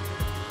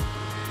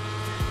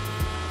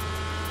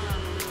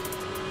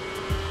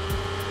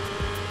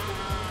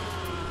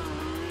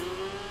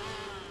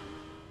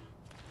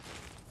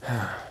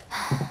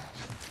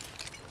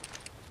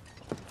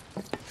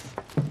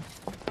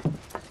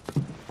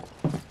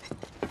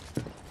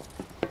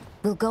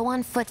 We'll go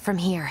on foot from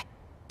here.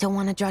 Don't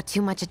want to draw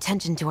too much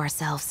attention to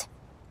ourselves.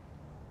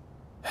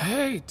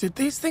 Hey, did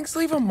these things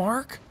leave a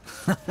mark?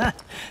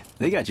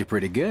 They got you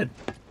pretty good.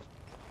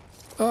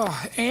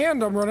 Oh,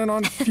 and I'm running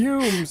on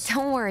fumes.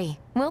 Don't worry,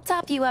 we'll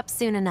top you up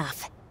soon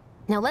enough.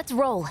 Now let's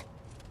roll.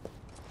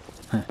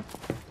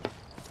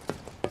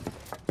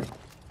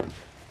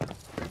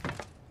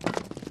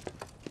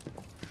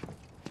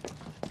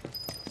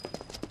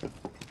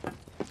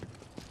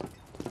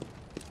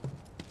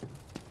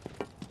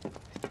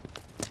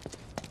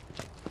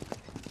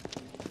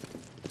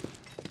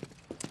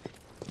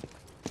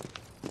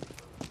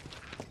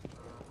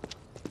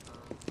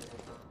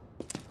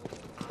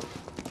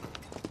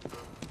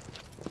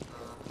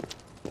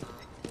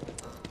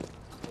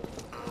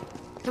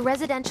 The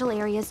residential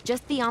area's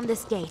just beyond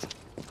this gate.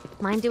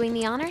 Mind doing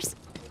the honors?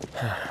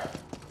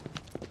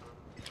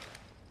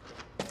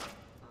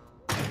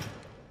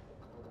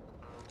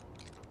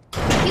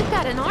 You've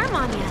got an arm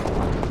on you.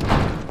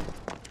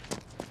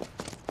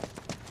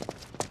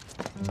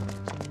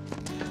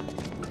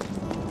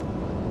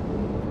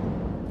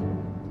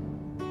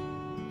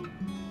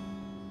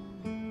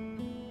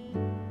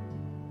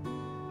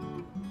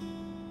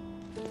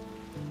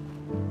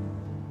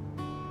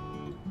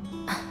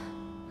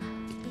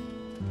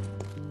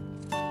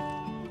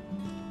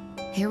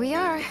 Here we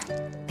are.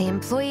 The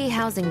Employee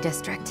Housing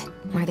District,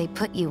 where they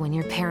put you when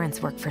your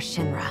parents worked for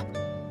Shinra.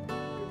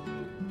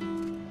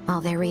 While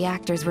their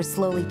reactors were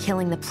slowly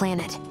killing the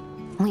planet,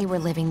 we were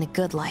living the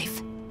good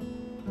life.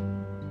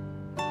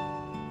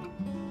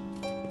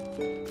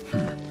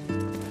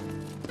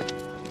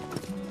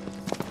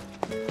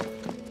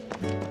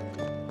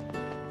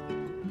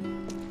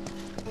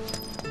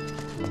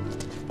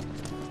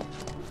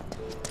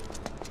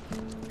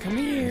 Come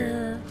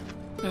here.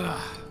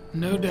 Ugh,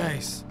 no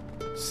dice.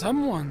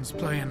 Someone's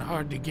playing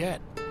hard to get.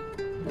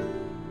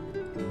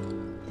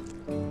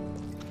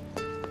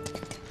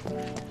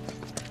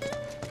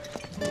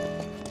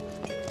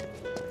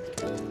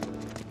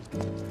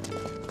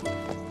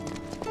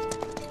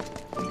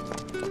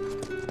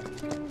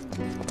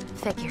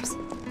 Figures.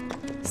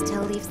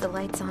 Still leaves the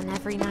lights on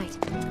every night.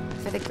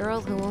 For the girl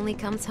who only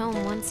comes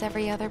home once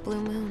every other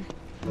blue moon.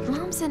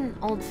 Mom's an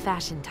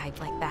old-fashioned type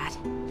like that.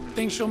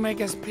 Think she'll make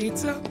us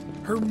pizza?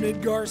 Her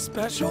Midgar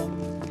special?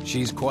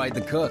 She's quite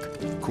the cook.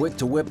 Quick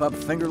to whip up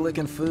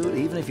finger-licking food,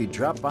 even if you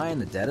drop by in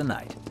the dead of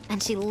night.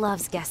 And she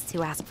loves guests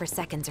who ask for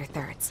seconds or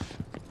thirds.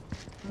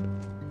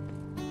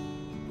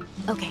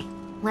 Okay,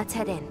 let's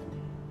head in.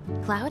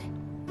 Cloud,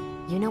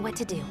 you know what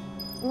to do.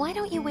 why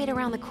don't you wait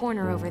around the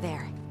corner over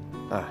there?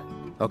 Ah,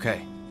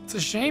 okay. It's a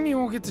shame you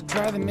won't get to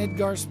try the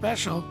Midgar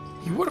special.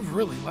 You would have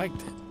really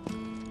liked it.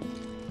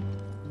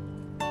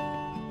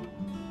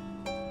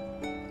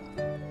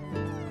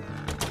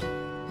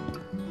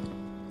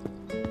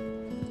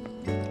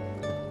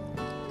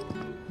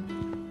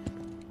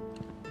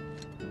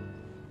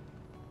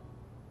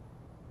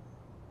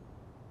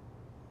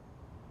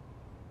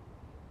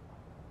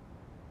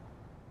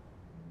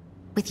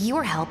 With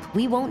your help,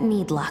 we won't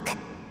need luck.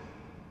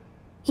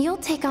 You'll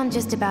take on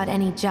just about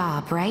any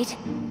job, right?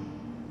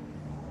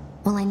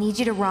 Well, I need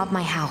you to rob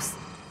my house.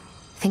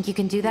 Think you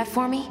can do that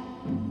for me?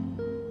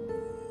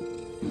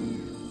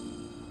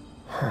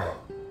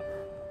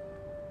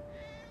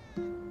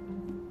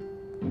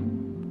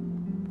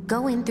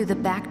 Go in through the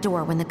back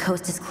door when the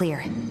coast is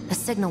clear. The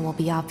signal will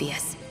be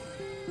obvious.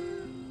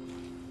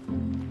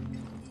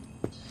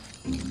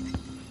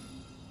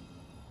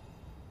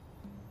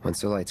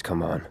 Once the lights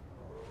come on,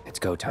 it's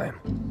go time.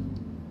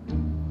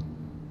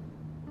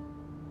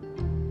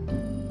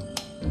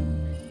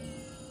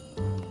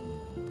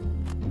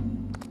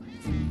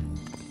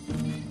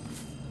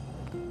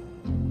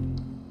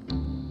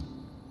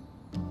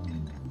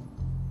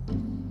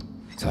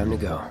 Time to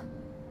go.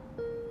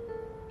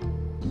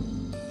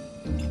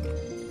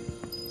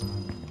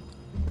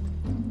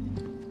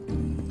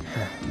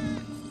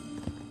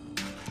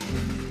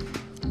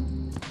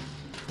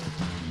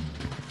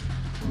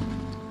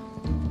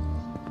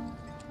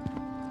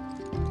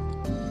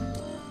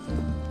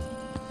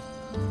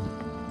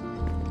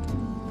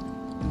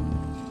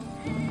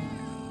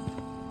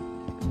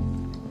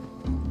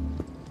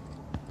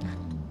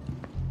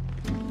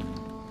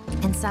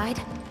 Inside,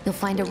 you'll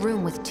find a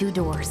room with 2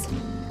 doors.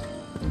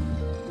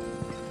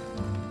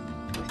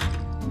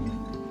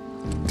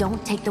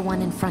 Don't take the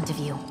one in front of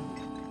you.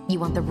 You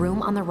want the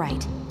room on the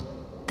right.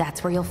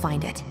 That's where you'll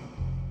find it.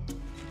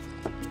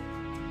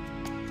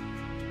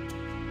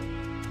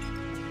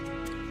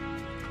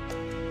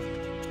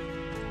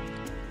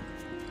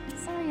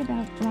 Sorry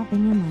about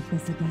dropping in like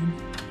this again.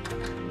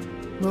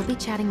 We'll be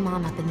chatting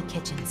Mom up in the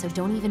kitchen, so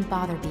don't even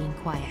bother being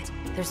quiet.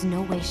 There's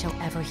no way she'll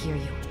ever hear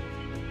you.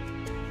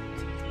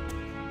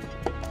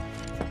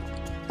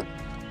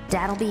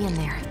 Dad'll be in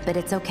there, but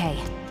it's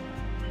okay.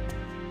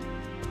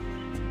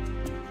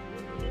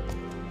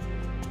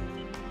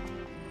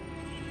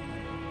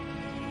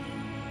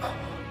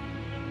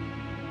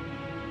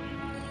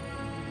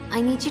 I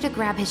need you to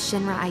grab his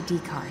Shinra ID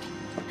card.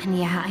 And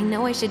yeah, I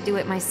know I should do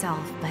it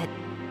myself, but...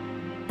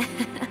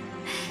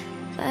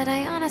 but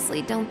I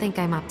honestly don't think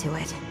I'm up to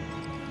it.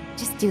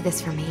 Just do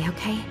this for me,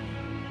 okay?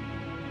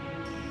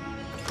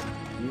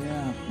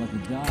 Yeah, like a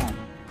dog.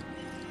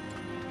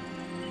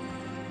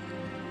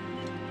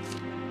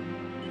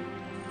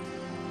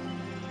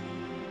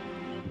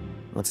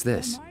 What's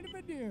this?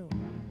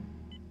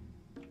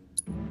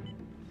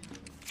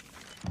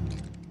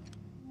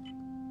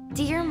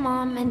 Dear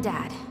Mom and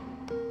Dad,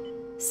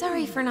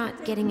 sorry for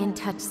not getting in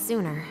touch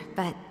sooner,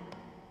 but...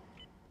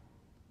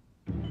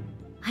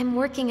 I'm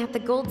working at the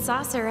Gold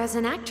Saucer as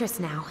an actress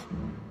now.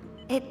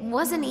 It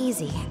wasn't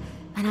easy,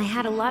 and I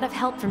had a lot of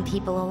help from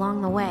people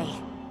along the way.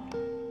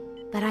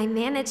 But I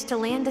managed to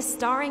land a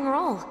starring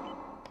role.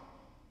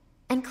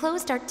 And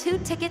closed our 2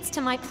 tickets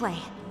to my play.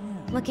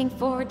 Looking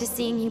forward to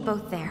seeing you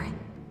both there.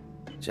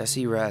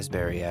 Jessie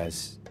Raspberry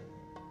as...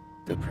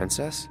 the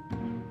princess?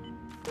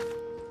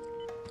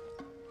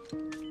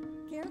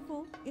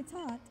 Careful, it's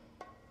hot.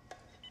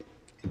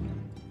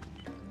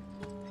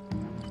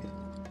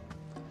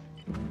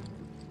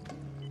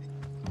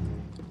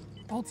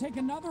 I'll take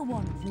another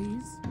one,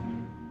 please.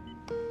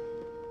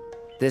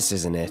 This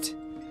isn't it.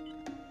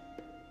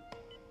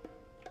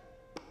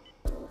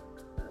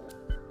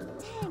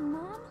 Dang,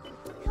 Mom.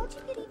 How'd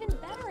you get even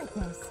better at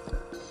this?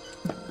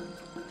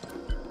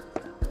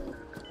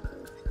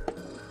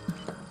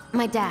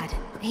 My dad.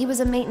 He was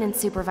a maintenance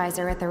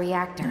supervisor at the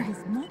reactor.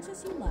 As much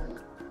as you like.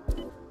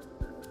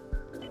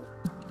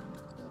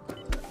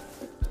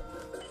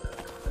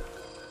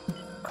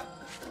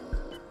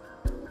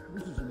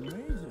 This is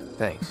amazing.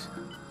 Thanks.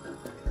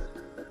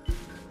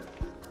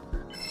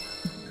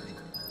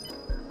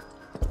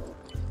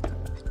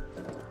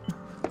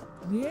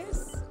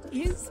 This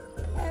is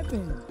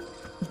heaven.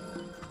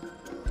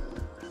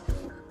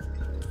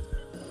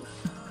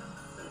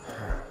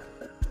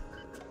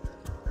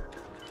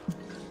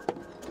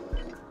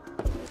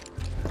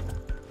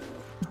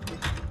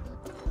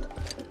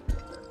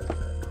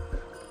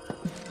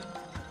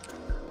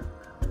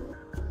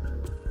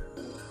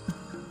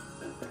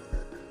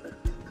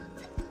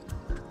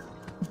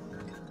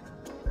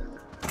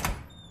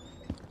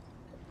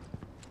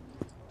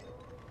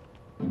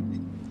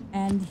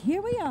 And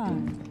here we are.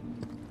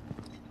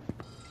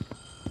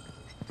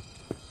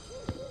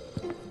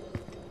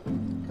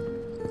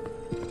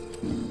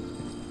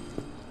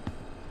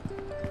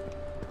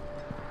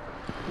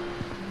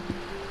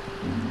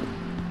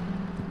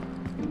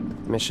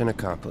 Mission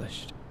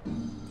accomplished.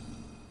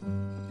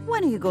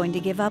 When are you going to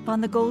give up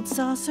on the Gold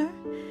Saucer?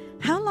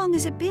 How long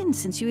has it been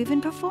since you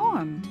even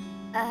performed?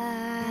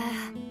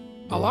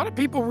 A lot of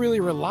people really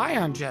rely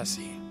on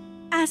Jesse.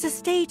 As a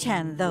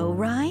stagehand, though,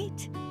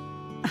 right?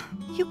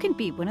 You can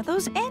be one of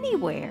those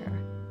anywhere.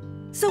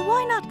 So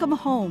why not come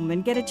home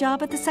and get a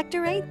job at the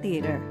Sector 8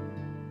 theater?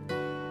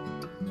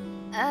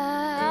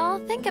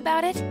 I'll think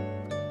about it.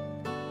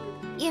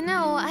 You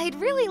know, I'd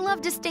really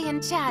love to stay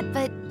and chat,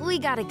 but we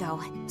gotta go.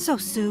 So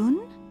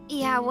soon?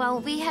 Yeah,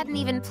 well, we hadn't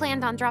even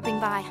planned on dropping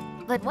by.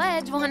 But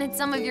Wedge wanted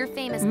some of your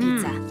famous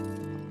pizza.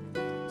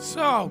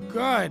 So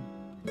good.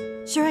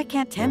 Sure I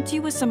can't tempt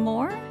you with some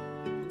more?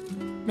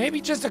 Maybe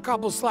just a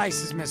couple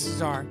slices,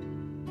 Mrs. R.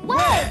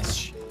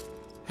 Wedge!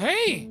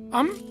 Hey,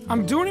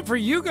 I'm doing it for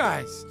you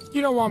guys.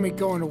 You don't want me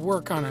going to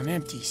work on an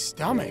empty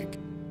stomach.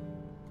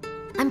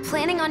 I'm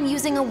planning on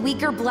using a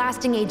weaker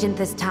blasting agent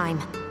this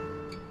time.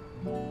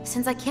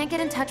 Since I can't get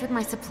in touch with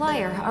my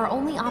supplier, our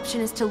only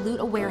option is to loot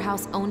a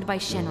warehouse owned by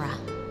Shinra.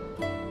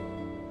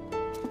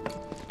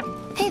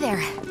 Hey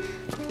there.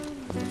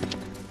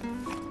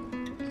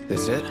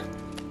 This it?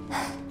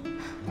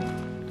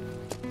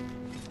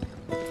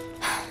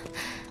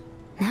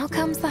 Now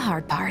comes the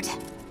hard part.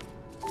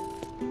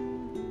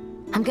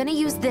 I'm gonna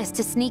use this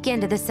to sneak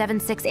into the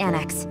 7-6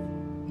 annex.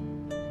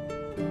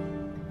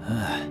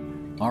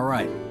 All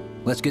right,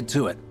 let's get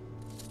to it.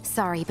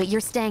 Sorry, but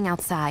you're staying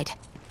outside.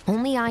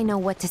 Only I know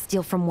what to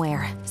steal from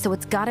where, so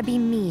it's gotta be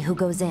me who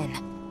goes in.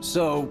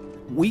 So,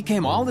 we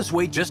came all this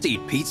way just to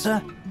eat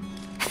pizza?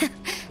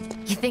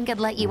 You think I'd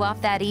let you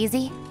off that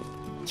easy?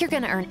 You're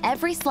gonna earn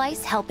every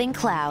slice helping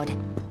Cloud.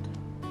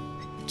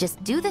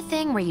 Just do the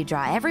thing where you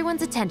draw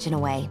everyone's attention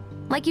away,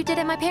 like you did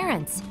at my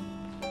parents'.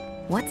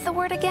 What's the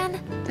word again?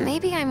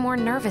 Maybe I'm more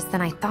nervous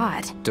than I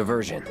thought.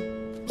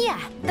 Diversion. Yeah,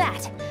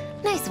 that.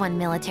 Nice one,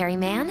 military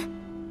man.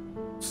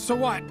 So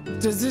what?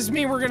 Does this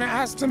mean we're gonna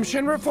ask some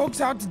Shinra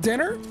folks out to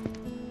dinner?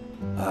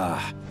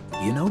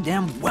 You know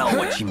damn well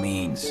what she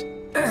means.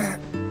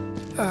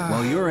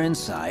 While you're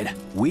inside,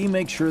 we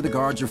make sure the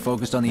guards are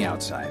focused on the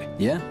outside,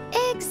 yeah?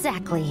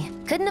 Exactly.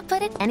 Couldn't have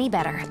put it any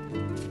better.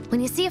 When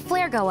you see a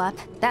flare go up,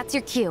 that's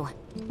your cue.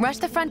 Rush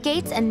the front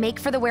gates and make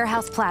for the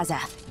warehouse plaza.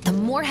 The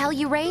more hell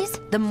you raise,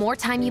 the more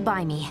time you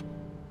buy me.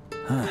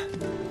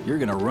 You're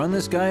gonna run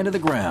this guy into the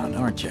ground,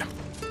 aren't you?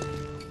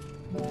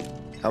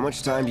 How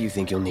much time do you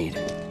think you'll need?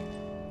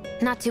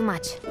 Not too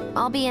much.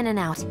 I'll be in and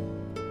out.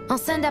 I'll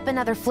send up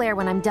another flare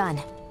when I'm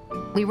done.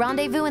 We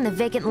rendezvous in the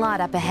vacant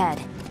lot up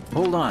ahead.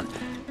 Hold on.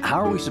 How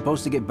are we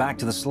supposed to get back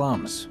to the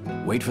slums?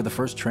 Wait for the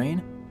first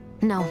train?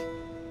 No.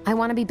 I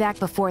want to be back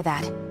before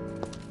that.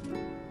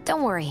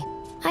 Don't worry.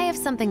 I have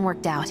something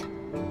worked out.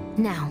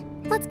 Now,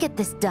 let's get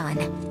this done.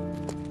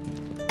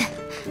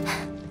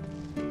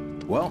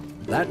 Well,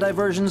 that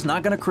diversion's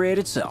not gonna create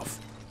itself.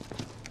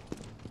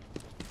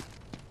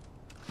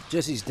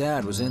 Jesse's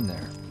dad was in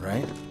there,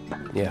 right?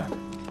 Yeah.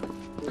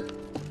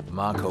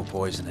 Mako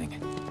poisoning.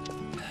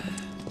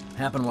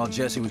 Happened while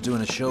Jesse was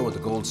doing a show with the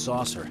Gold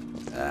Saucer.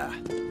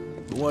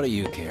 What do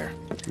you care?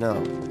 No.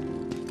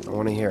 I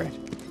want to hear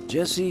it.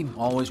 Jessie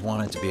always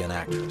wanted to be an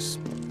actress.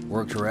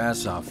 Worked her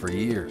ass off for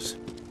years.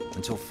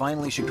 Until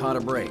finally she caught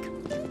a break.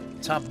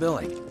 Top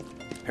billing.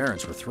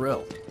 Parents were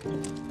thrilled.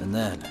 And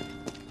then,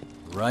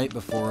 right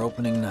before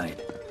opening night...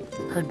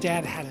 Her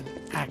dad had an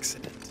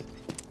accident.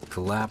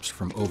 Collapsed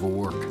from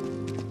overwork.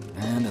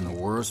 And in the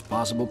worst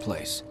possible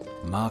place.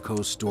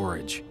 Mako's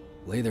storage.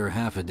 Lay there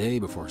half a day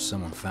before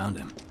someone found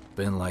him.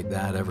 Been like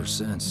that ever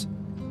since.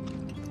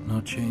 No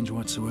change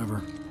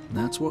whatsoever.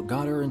 That's what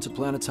got her into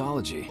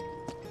planetology.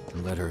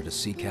 And led her to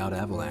seek out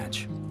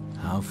Avalanche.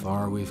 How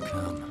far we've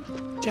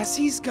come.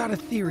 Jesse's got a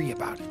theory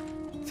about it.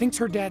 Thinks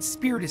her dad's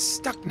spirit is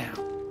stuck now.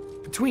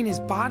 Between his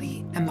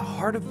body and the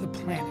heart of the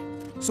planet.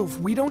 So if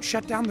we don't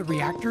shut down the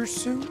reactors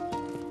soon...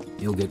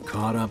 You'll get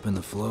caught up in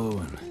the flow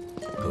and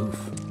poof.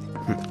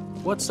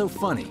 What's so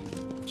funny?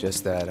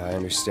 Just that I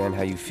understand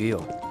how you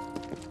feel.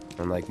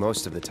 Unlike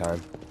most of the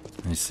time.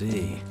 I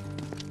see.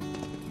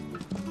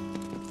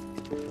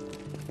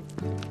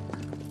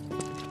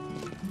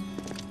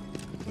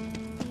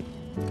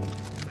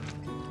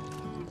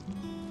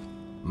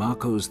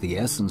 Mako's the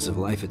essence of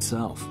life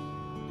itself.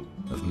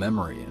 Of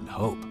memory and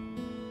hope.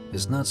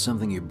 It's not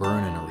something you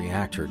burn in a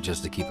reactor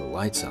just to keep the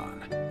lights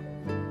on.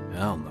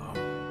 Hell no.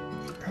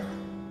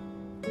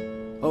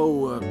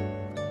 Oh,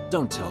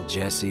 don't tell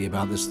Jessie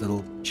about this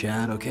little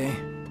chat, okay?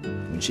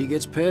 When she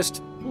gets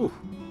pissed, whew,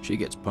 she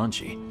gets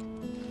punchy.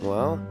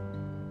 Well,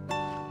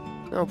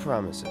 no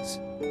promises.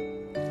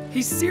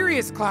 He's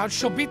serious, Cloud.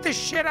 She'll beat the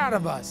shit out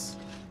of us.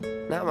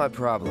 Not my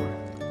problem.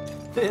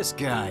 This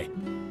guy.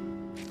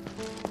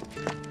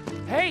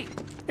 Hey,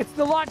 it's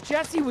the lot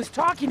Jesse was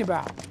talking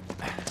about.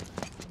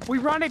 We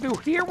rendezvous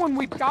here when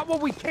we've got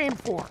what we came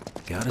for.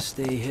 Gotta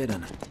stay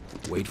hidden.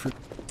 Wait for...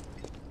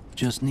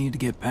 Just need to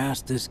get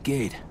past this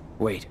gate.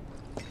 Wait.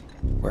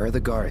 Where are the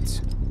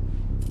guards?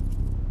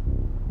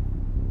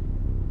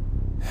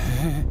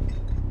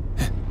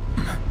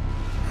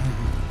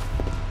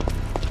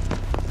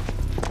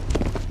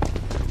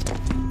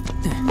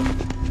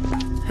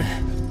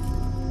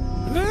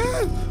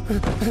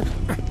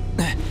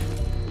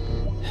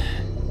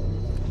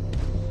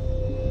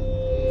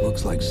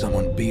 Looks like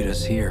someone beat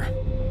us here.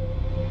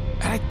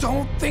 And I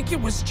don't think it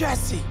was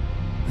Jesse.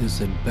 This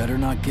had better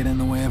not get in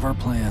the way of our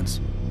plans.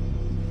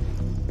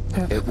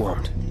 It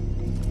won't.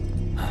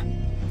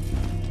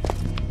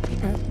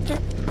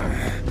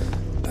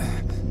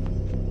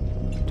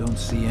 Don't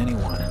see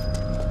anyone.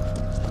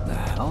 What the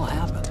hell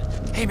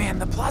happened? Hey man,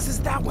 the plaza's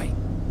that way.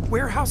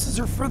 Warehouses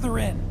are further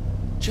in.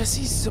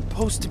 Jesse's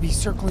supposed to be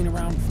circling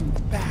around from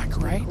the back,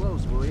 right?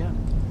 Close, will ya?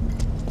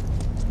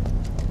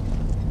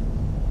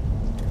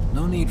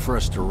 No need for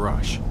us to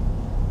rush.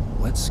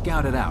 Let's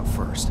scout it out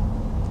first.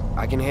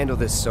 I can handle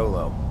this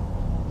solo.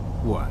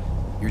 What?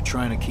 You're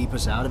trying to keep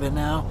us out of it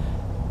now?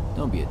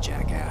 Don't be a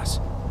jackass.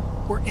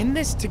 We're in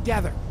this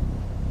together.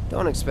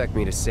 Don't expect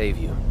me to save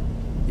you.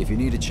 If you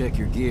need to check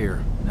your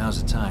gear,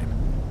 now's the time.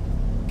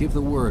 Give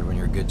the word when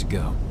you're good to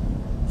go.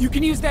 You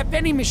can use that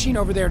vending machine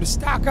over there to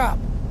stock up.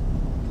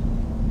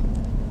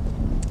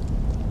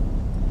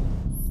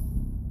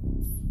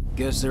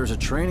 Guess there's a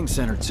training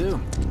center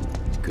too.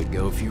 Could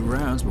go a few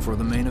rounds before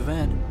the main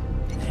event.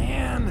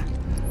 Man,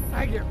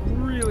 I get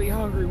really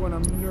hungry when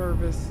I'm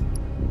nervous.